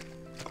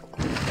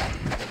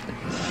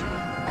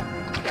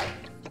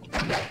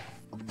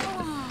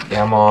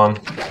 Come on.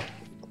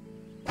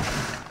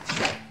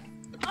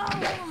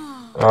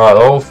 Alright,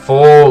 all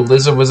 4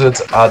 lizard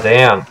wizards are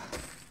down.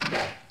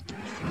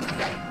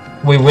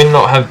 We would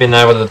not have been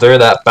able to do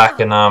that back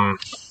in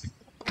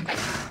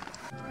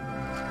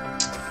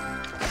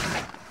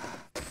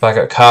back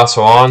at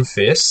Castle Iron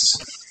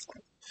Fist.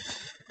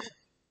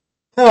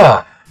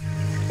 Ah,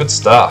 good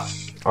stuff.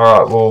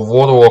 Alright, we'll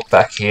water walk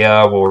back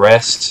here, we'll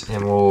rest,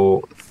 and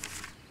we'll...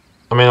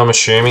 I mean, I'm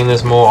assuming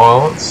there's more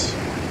islands.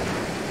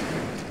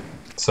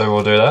 So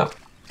we'll do that.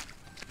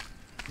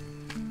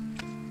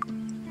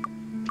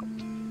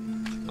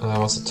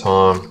 What's the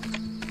time?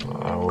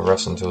 We'll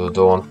rest until the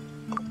dawn.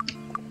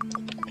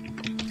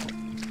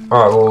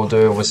 Alright, what we'll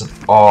do Wizard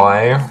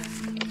Eye. I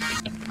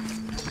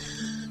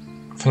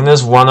think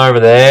there's one over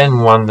there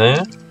and one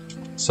there.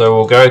 So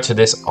we'll go to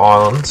this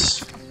island.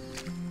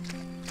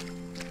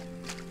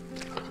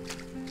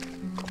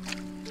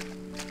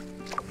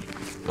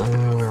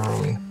 Where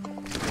are we?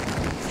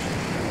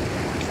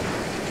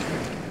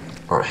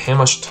 Alright, how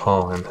much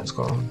time has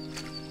gone?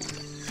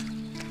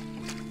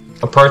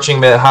 Approaching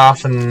about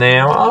half an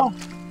hour.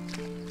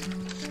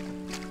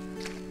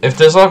 If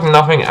there's like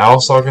nothing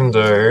else I can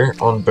do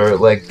on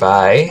Bootleg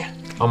Bay,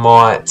 I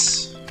might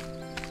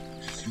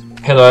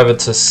head over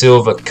to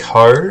Silver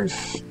Cove.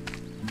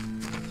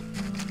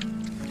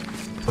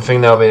 I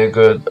think that'll be a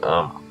good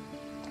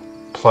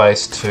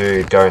place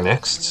to go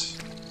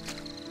next.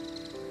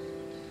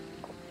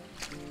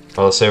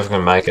 Well, let's see if we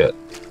can make it.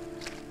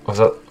 Was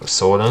that a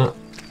sword in it?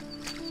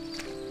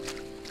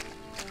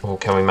 Or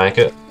can we make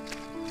it?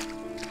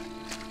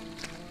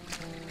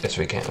 Yes,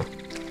 we can.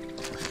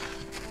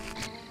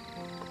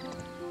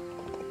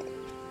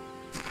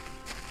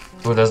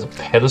 Oh, there's a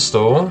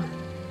pedestal.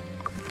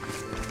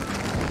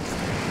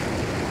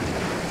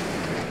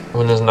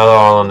 Oh, and there's another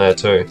island there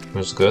too,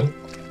 which is good.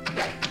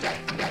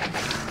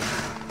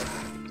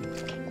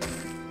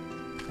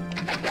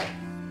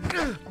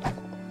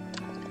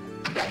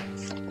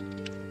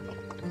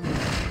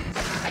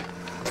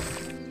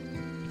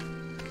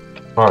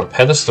 Alright,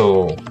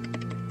 pedestal.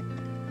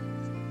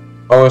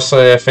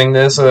 Obviously, I think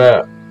there's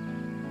a...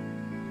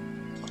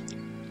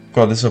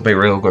 God, this will be a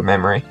real good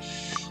memory.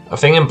 I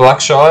think in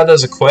Blackshire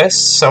there's a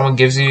quest someone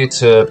gives you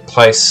to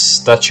place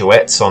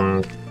statuettes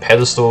on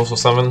pedestals or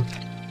something.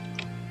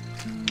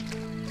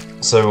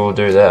 So we'll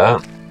do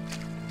that.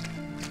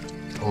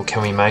 Or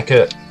can we make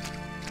it?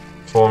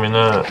 4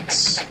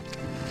 minutes.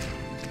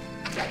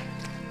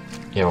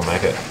 Yeah, we'll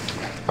make it.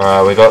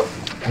 Alright, we got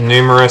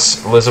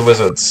numerous lizard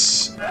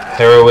wizards.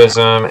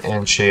 Heroism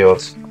and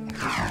shield.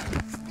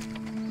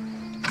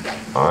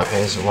 Alright,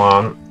 here's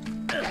one.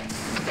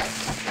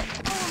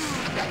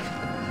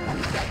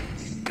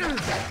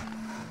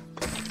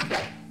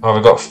 Oh,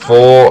 we got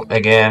 4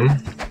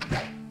 again.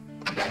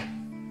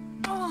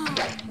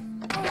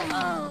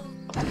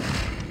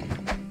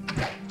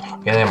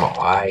 Get in my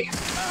way.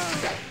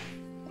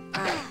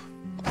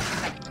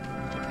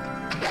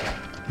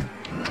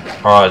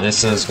 Alright,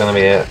 this is going to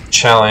be a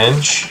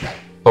challenge,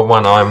 but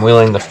one I'm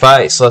willing to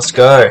face. Let's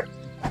go.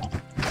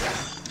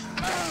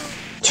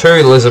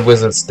 2 lizard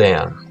wizards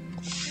down.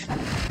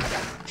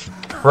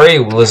 3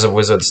 lizard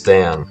wizards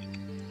down.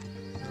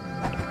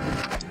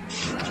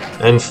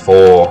 And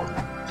 4.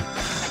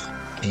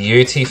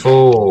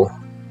 Beautiful.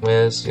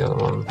 Where's the other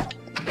one?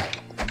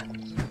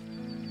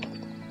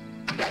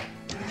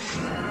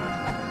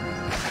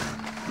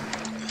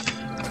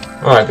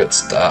 Alright, good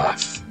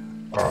stuff.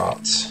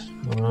 Alright.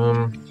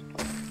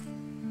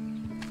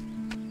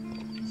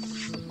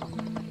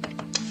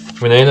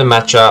 We need to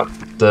match up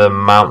the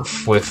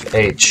month with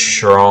each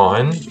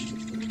shrine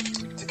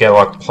to get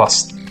like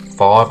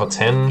 +5 or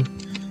 10.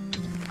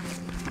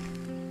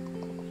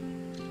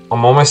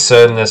 I'm almost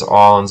certain there's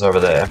islands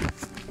over there.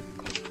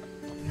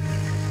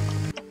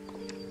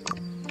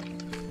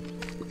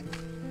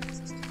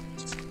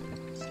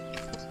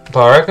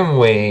 But I reckon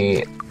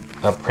we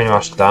are pretty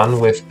much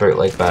done with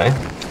Bootleg Bay.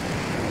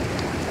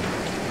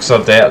 Because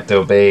I doubt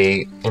there'll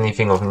be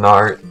anything of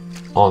note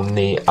on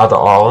the other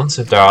islands,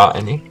 if there are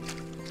any.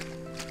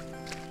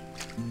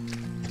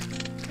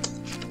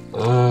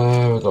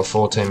 We've got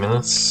 14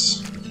 minutes.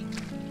 Is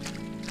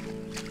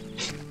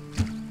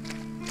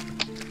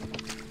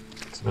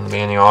there going to be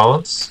any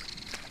islands?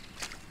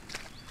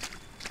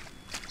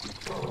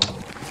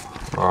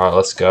 Alright,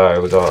 let's go.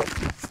 We got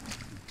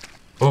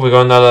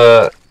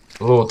another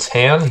little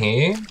town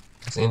here.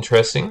 It's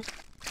interesting.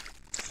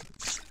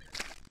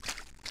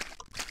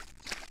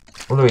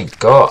 What do we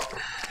got?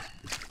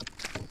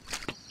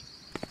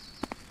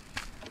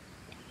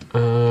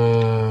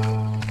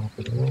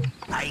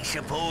 I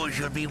suppose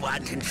you'll be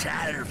wanting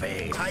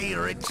Saturday.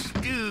 Pirate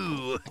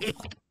stew.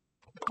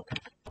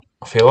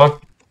 I feel like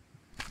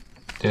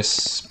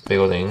this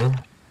building,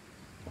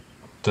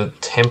 the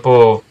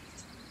Temple of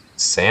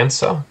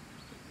Sansa,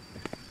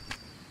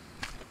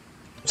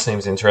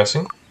 seems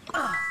interesting.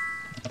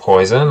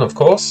 Poison, of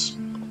course.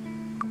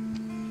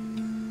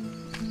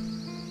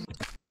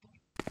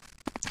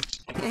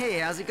 Hey,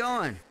 how's it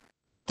going?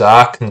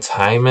 Dark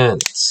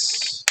Containment.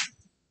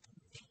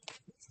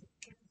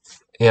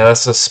 Yeah,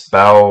 that's a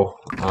spell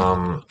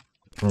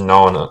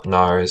no one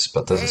knows,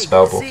 but there's a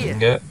spell book you can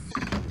get.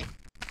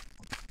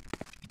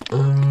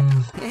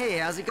 Hey,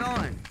 how's it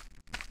going?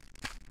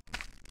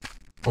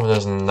 Oh,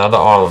 there's another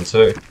island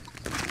too.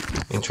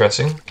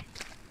 Interesting.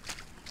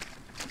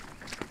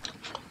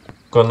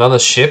 Got another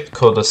ship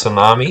called the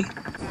Tsunami.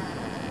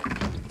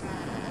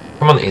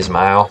 Come on,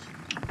 Ismail.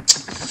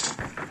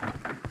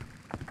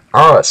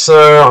 Alright,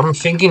 so I'm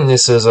thinking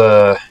this is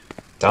a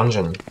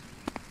dungeon.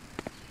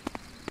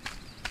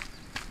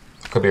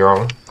 Could be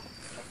wrong.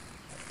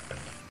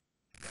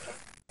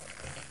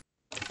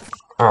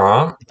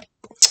 Alright.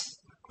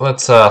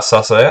 Let's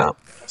suss it out.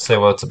 See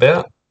what it's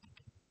about.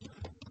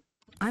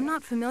 I'm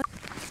not familiar.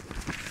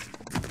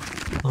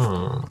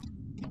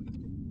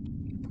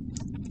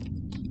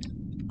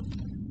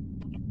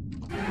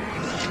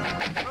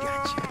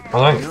 I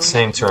don't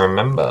seem to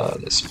remember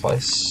this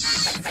place.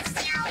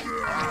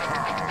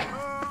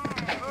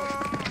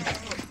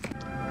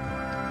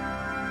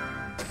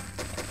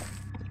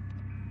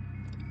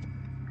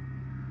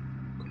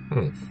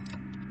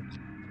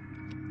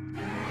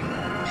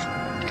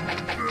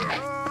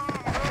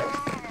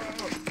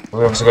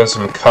 We've also got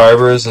some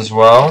cobras as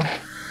well.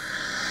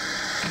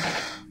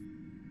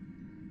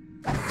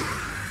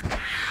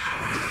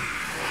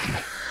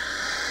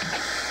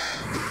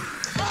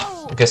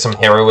 Get some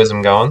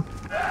heroism going.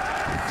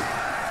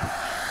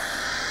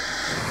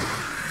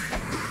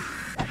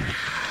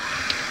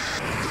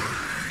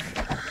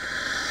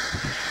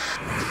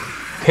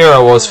 Here I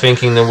was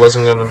thinking there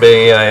wasn't going to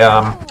be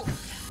a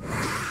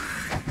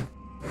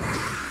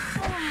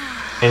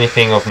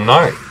anything of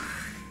note.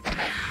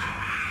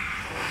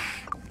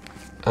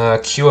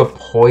 Cure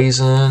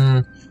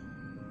poison.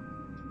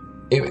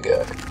 Here we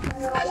go.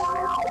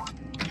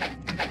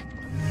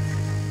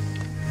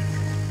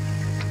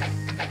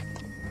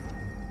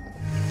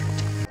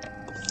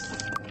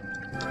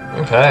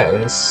 Okay,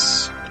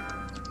 this.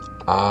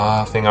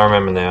 I think I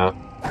remember now.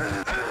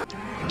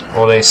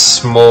 All these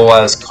small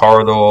as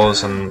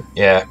corridors and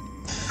yeah.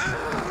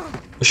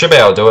 We should be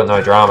able to do it,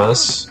 no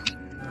dramas.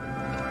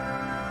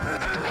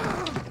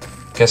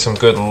 Get some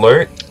good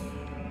loot.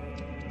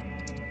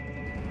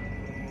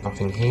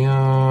 Nothing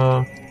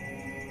here.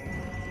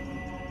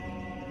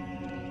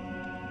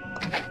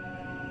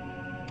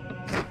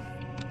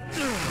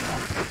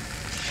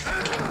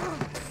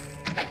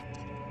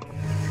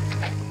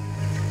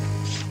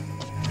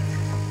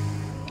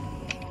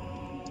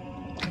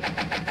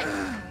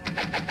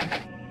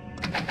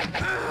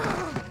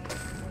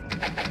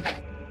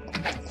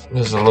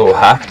 There's a little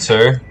hack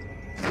too.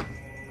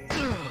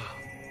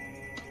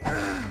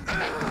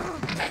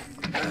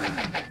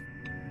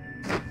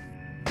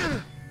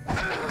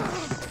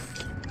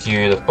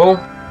 Beautiful.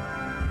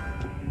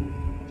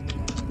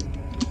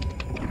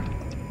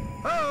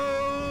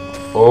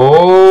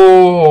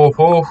 Oh,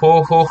 ho,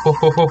 ho, ho, ho, ho,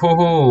 ho, ho,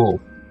 ho.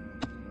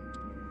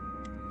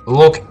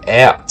 Look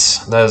out.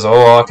 That's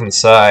all I can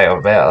say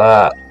about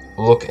that.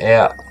 Look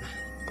out.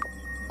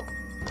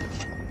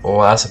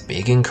 Oh, that's a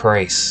big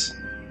increase.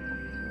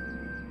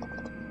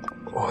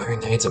 Oh, who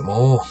needs it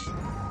more?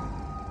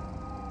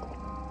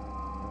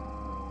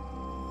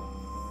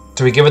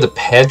 Do we give it to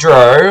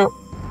Pedro?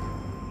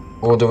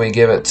 Or do we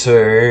give it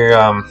to,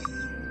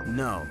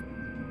 No.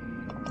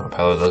 Oh,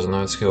 Pedro doesn't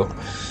know his skill.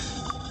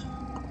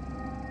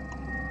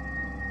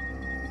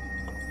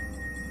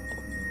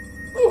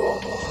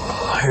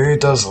 Who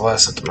does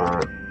less at the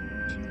moment?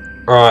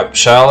 Right,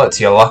 Charlotte, it's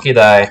your lucky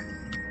day.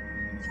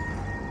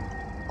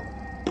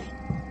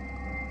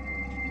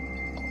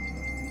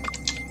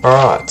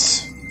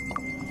 Alright.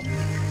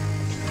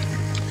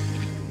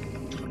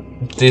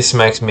 This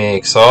makes me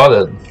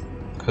excited,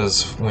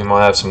 because we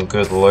might have some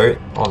good loot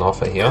on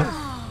offer here.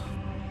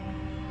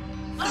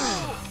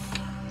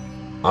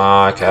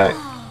 Ah, okay.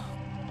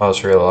 I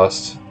just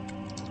realised.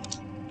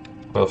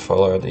 We'll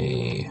follow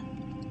the...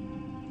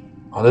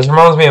 Oh, this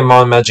reminds me of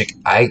Mind Magic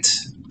 8.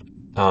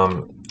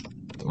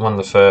 One of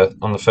the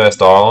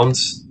first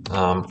islands.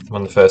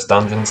 One of the first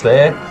dungeons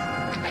there.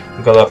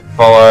 We've got to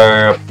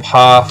follow a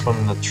path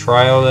on the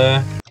trail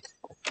there.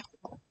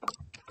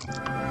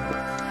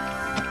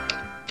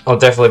 I'll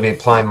definitely be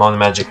playing Mind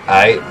Magic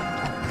 8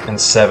 and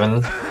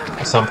 7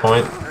 at some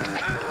point.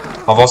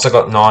 I've also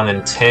got 9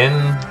 and 10.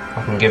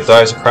 I can give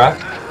those a crack.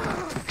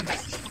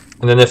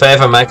 And then if I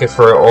ever make it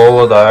through all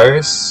of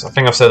those, I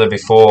think I've said it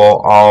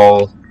before,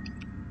 I'll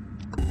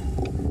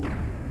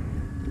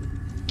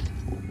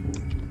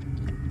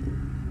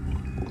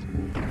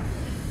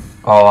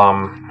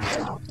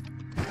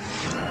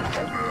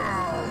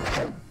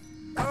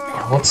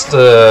what's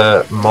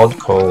the mod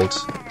called?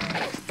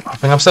 I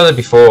think I've said it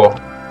before.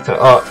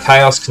 Oh,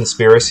 Chaos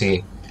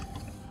Conspiracy.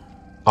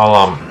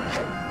 I'll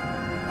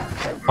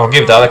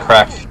give that a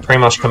crack. Pretty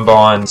much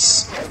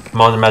combines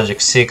Mind Magic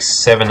 6,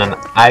 7 and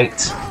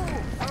 8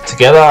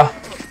 together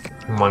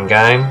in one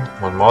game,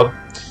 one mod.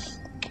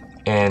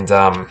 And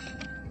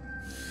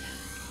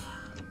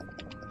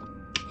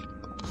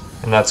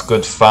that's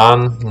good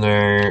fun.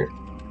 New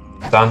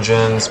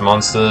dungeons,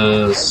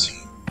 monsters,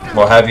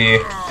 what have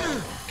you.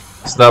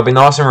 So that'll be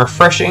nice and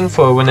refreshing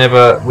for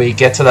whenever we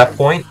get to that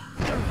point.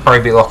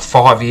 Probably be like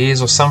 5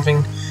 years or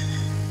something.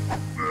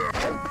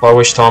 By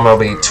which time I'll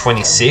be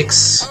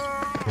 26,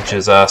 which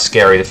is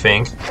scary to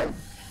think.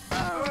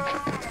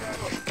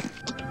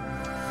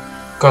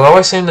 God, I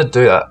always seem to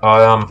do that.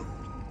 Oh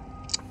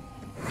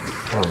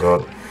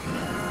god.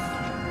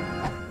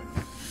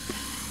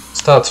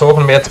 Start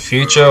talking about the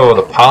future or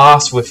the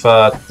past with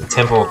the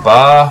Temple of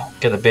Bar.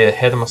 Get a bit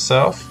ahead of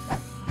myself.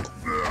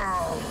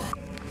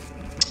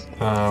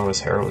 Where's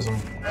heroism?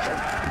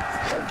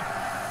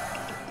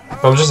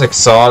 I'm just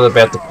excited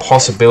about the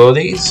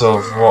possibilities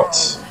of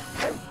what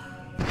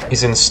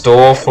is in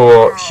store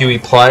for Huey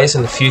plays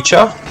in the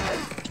future.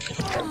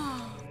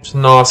 Just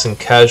nice and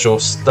casual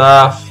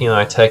stuff, you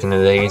know, taking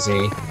it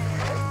easy.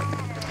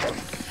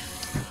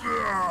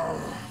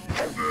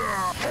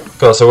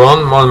 Okay, so we're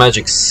on Mind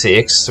Magic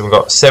 6, so we've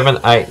got 7,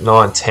 8,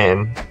 9,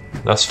 10.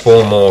 That's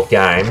 4 more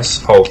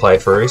games, whole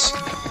playthroughs.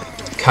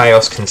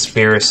 Chaos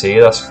Conspiracy,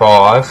 that's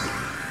 5.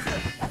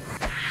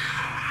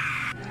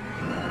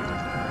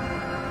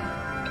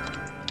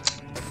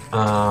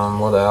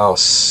 What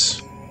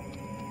else?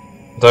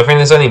 I don't think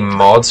there's any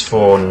mods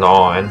for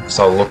 9,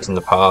 so I looked in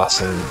the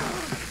past and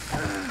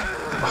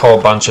a whole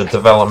bunch of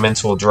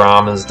developmental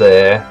dramas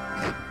there.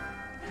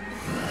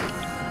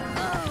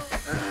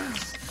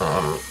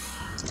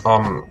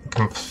 I'm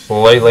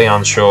completely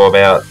unsure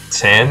about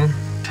 10.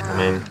 I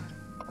mean,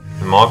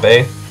 it might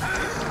be.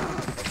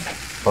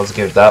 Let's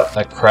give that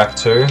a crack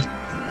too.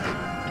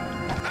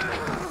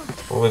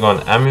 What we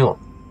got? An amulet.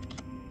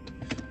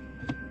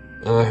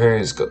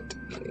 Who's got?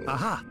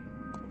 Aha.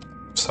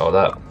 Saw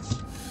that.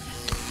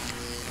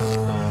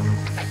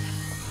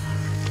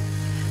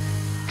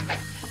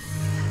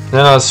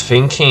 Then I was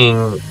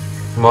thinking,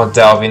 might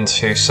delve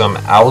into some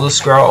Elder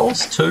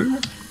Scrolls too.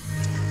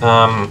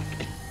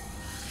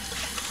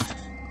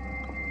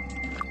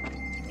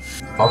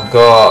 I've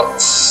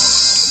got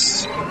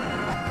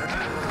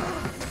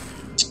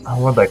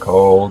what are they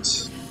called?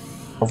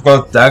 I've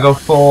got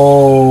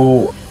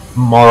Daggerfall,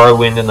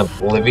 Morrowind, and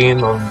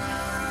Oblivion on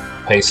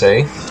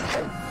PC.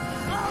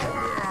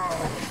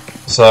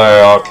 So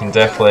I can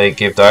definitely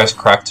give those a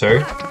crack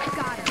too.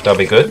 That'll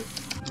be good.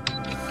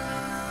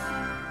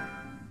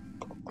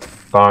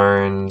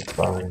 Bone.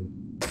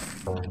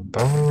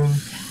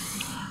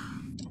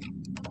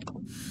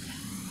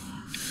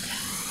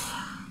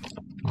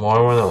 Why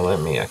won't it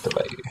let me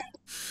activate you?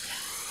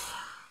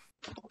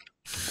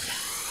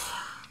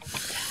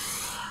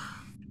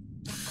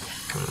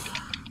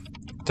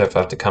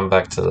 Definitely have to come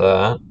back to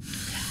that.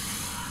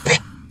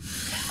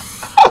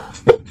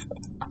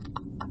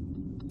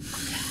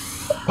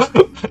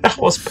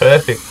 was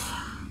perfect.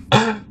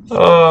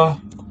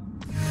 Oh.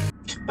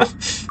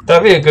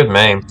 That'd be a good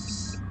meme.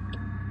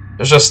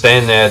 It's just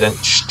stand there, then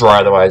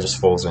straight away just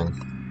falls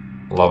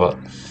in. Love it.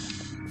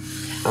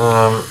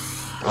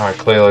 Alright,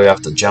 clearly we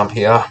have to jump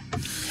here.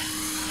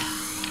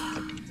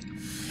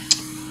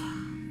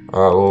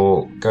 Alright,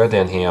 we'll go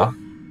down here.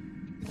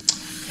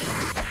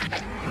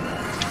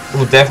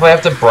 We'll definitely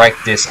have to break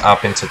this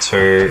up into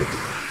 2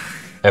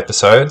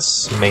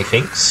 episodes,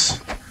 methinks.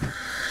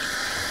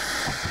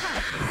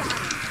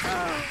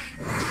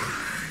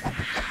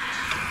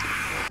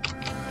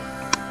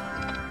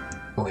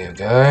 There we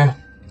go.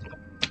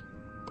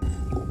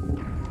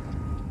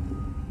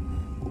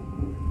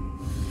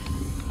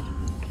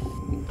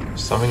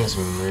 Something is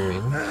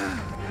moving.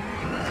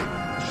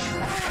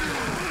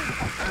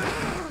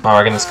 I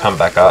reckon it's come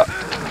back up.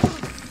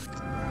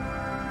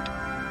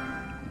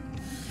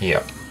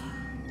 Yep.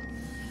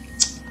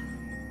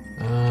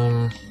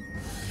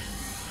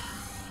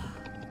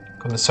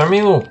 God, there's so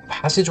many little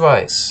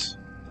passageways.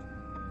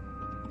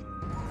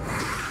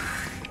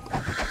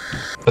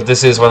 But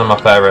this is one of my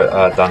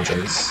favourite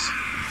dungeons.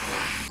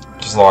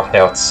 Just like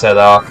how it's set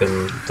up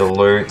and the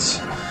loot,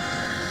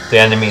 the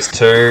enemies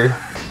too,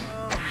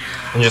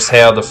 and just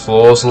how the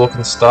floors look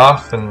and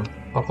stuff. And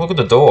oh, look at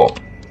the door,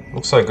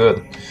 looks so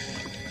good.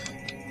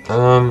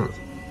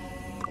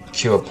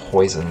 Cure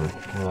poison.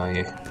 Where are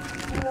you?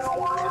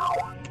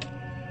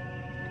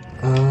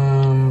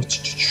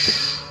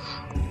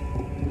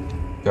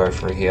 Go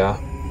through here.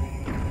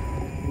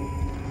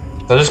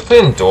 They're just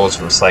putting doors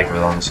for the sake of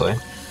it, honestly.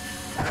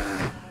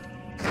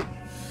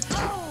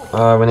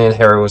 We need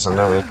heroism,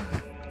 don't we?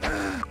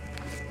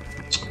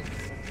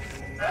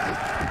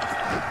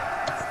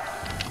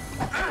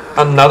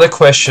 Another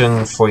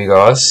question for you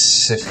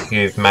guys, if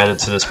you've made it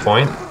to this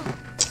point.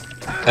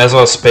 As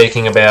I was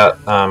speaking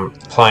about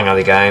playing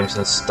other games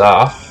and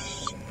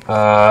stuff,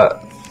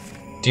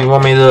 do you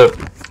want me to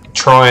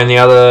try any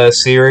other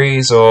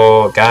series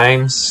or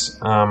games?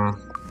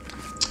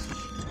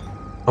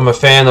 I'm a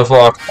fan of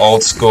like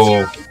old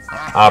school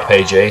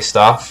RPG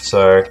stuff,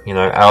 so you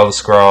know, Elder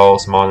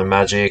Scrolls, Might and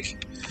Magic.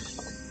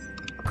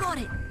 Got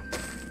it.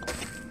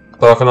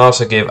 But I can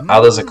also give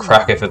others a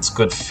crack if it's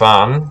good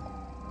fun.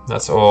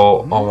 That's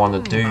all I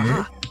want to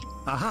do.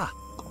 Aha.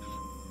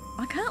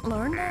 I can't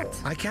learn that.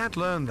 I can't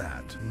learn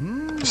that.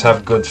 Just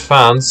have good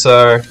fun,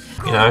 so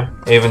you know,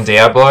 even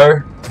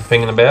Diablo, I'm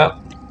thinking about.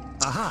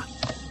 Aha.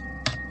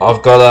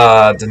 I've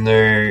got the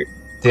new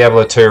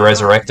Diablo 2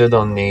 Resurrected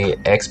on the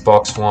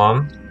Xbox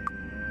One.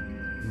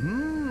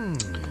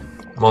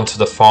 I'm on to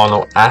the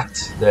final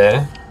act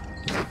there.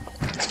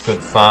 It's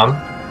good fun.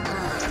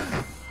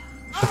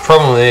 The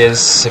problem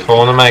is, if I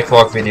want to make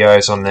like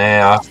videos on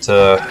there, I have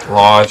to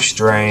live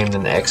stream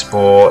and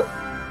export.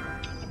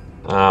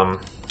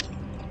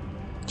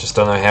 Just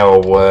don't know how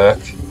it'll work.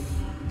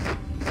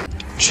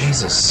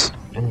 Jesus,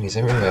 enemies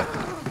everywhere.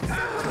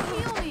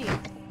 Heal me.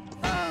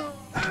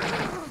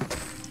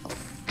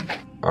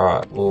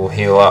 Alright, we'll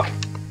heal up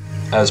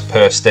as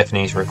per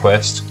Stephanie's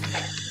request.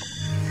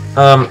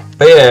 But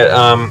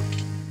yeah,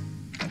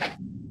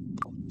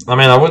 I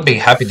mean, I would be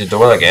happy to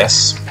do it, I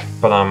guess,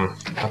 but I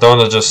don't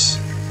want to just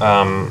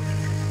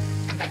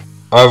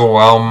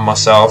overwhelm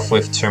myself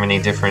with too many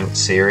different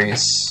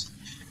series.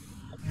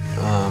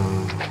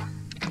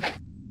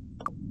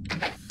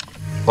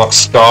 Like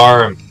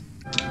Skyrim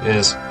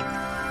is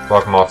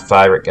like my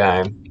favourite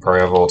game,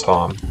 probably of all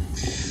time.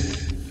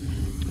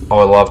 I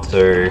would love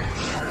to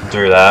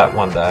do that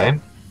one day.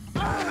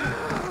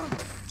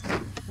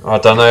 I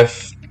don't know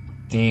if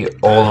the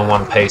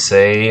all-in-one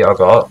PC I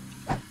got,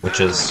 which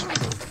is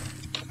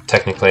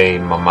technically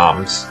my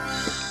mum's,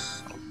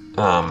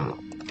 I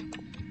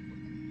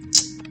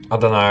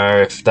don't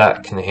know if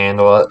that can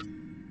handle it.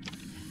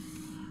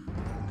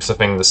 Because I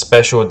think the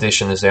special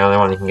edition is the only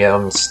one you can get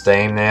on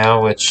Steam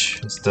now, which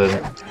is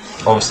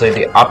obviously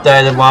the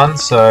updated one,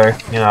 so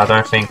you know, I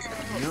don't think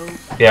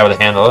I'll be able to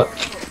handle it.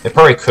 It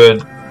probably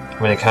could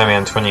when it came out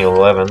in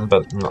 2011,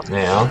 but not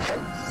now.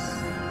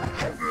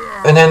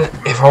 And then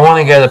if I want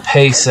to get a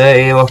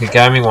PC, like a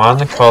gaming one,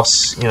 it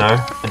costs, you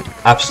know, an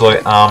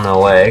absolute arm and a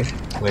leg,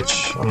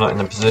 which I'm not in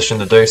a position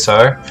to do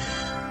so.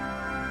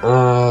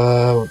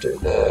 We'll do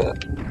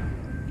that.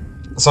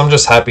 So I'm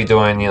just happy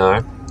doing, you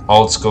know,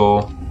 old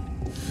school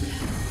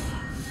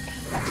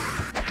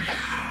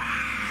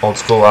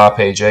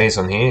RPGs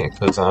on here,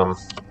 because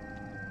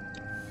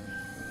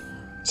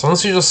it's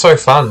honestly just so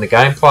fun. The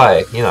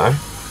gameplay, you know,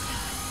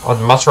 I'd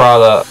much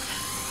rather,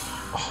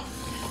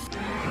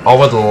 I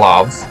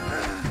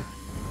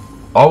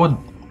would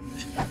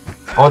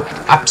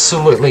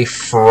absolutely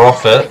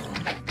froth it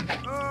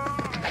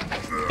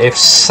if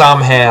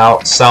somehow,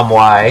 some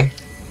way,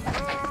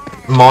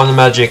 Might and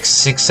Magic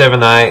 6,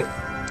 7, 8,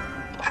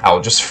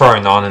 hell, just throw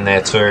 9 in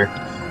there too,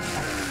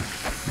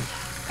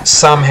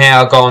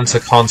 somehow got into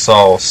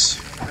consoles.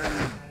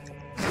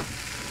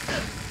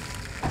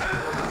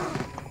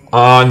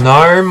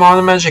 No, Might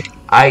and Magic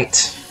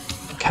 8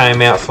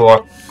 came out for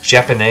like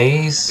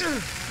Japanese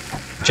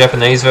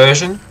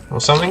version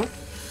or something.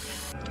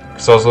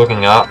 So I was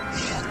looking up,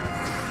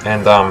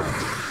 and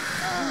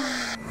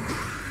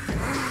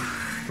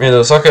Yeah, there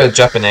was like a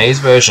Japanese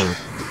version.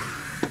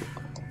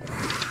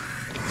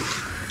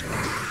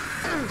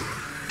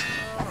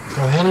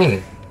 Oh, how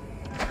many?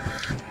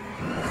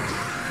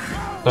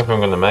 I don't know if I'm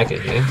gonna make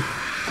it here.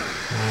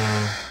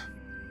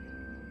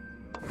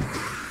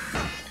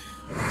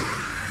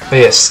 But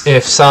yes,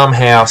 if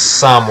somehow,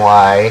 some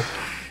way,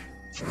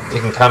 it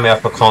can come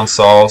out for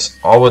consoles,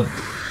 I'll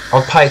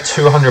pay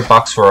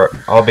 $200 for it.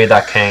 I'll be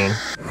that keen.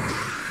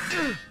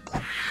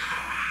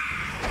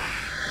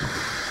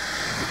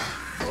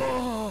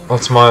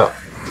 What's my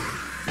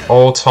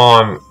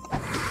all-time...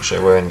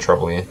 Actually, we're in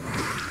trouble here.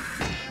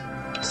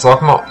 It's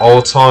like my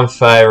all-time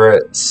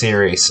favourite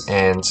series,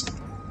 and...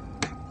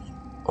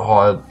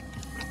 Oh,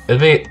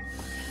 it'd be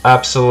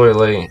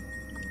absolutely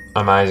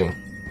amazing.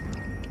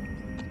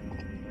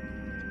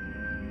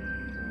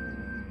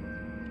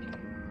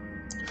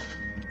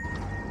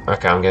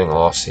 Okay, I'm getting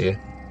lost here,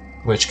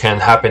 which can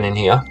happen in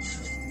here.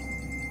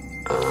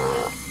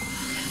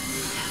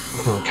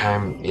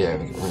 Okay, yeah,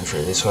 we went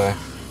through this way.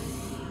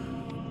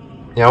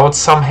 Yeah, I would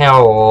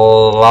somehow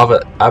love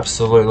it,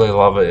 absolutely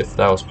love it if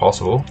that was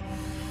possible.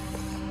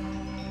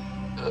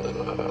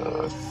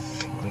 I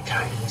think we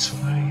came this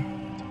way.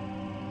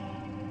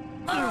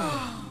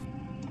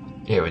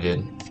 Yeah, we did.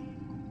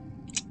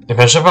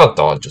 Imagine if I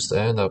died just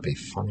there, that would be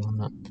funny,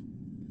 wouldn't it?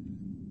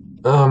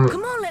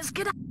 Come on, let's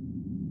get up.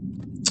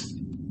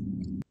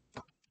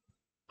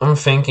 I'm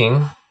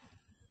thinking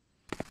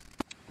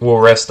we'll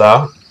rest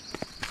up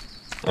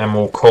and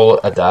we'll call it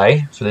a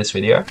day for this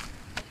video.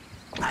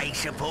 I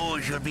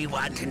suppose you'll be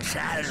wanting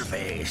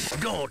Saddleface.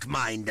 Don't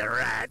mind the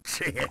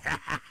rats.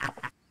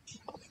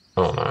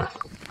 Oh no.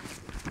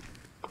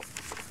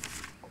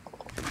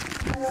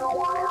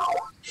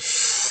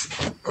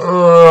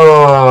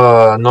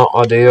 Not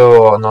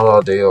ideal,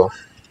 not ideal.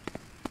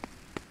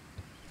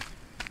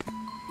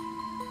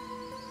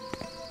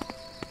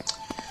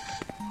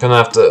 Gonna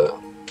have to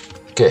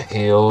get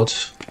healed.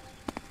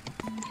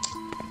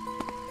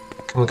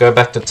 Can we go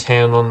back to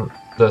town on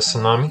the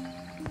tsunami?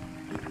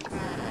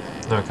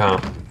 No, I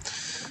can't.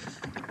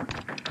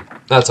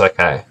 That's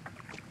okay.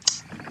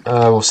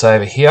 We'll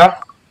save it here.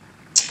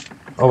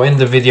 I'll end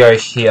the video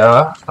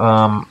here.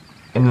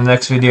 In the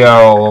next video,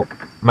 I'll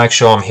make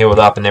sure I'm healed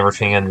up and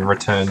everything and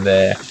return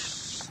there.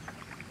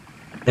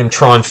 And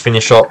try and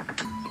finish off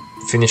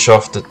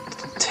the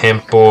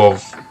temple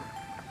of...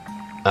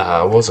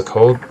 what was it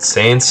called?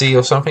 Sansi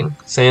or something?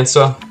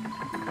 Sansa.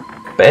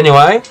 But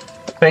anyway,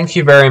 thank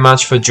you very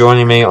much for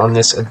joining me on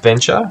this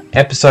adventure.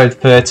 Episode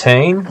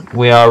 13.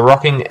 We are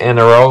rocking and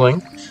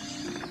rolling.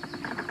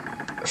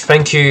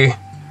 Thank you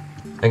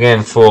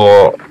again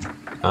for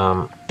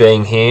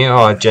being here.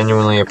 I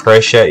genuinely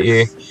appreciate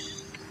you.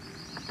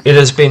 It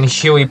has been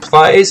Huey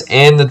Plays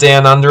and the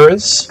Down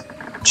Underers.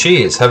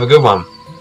 Cheers. Have a good one.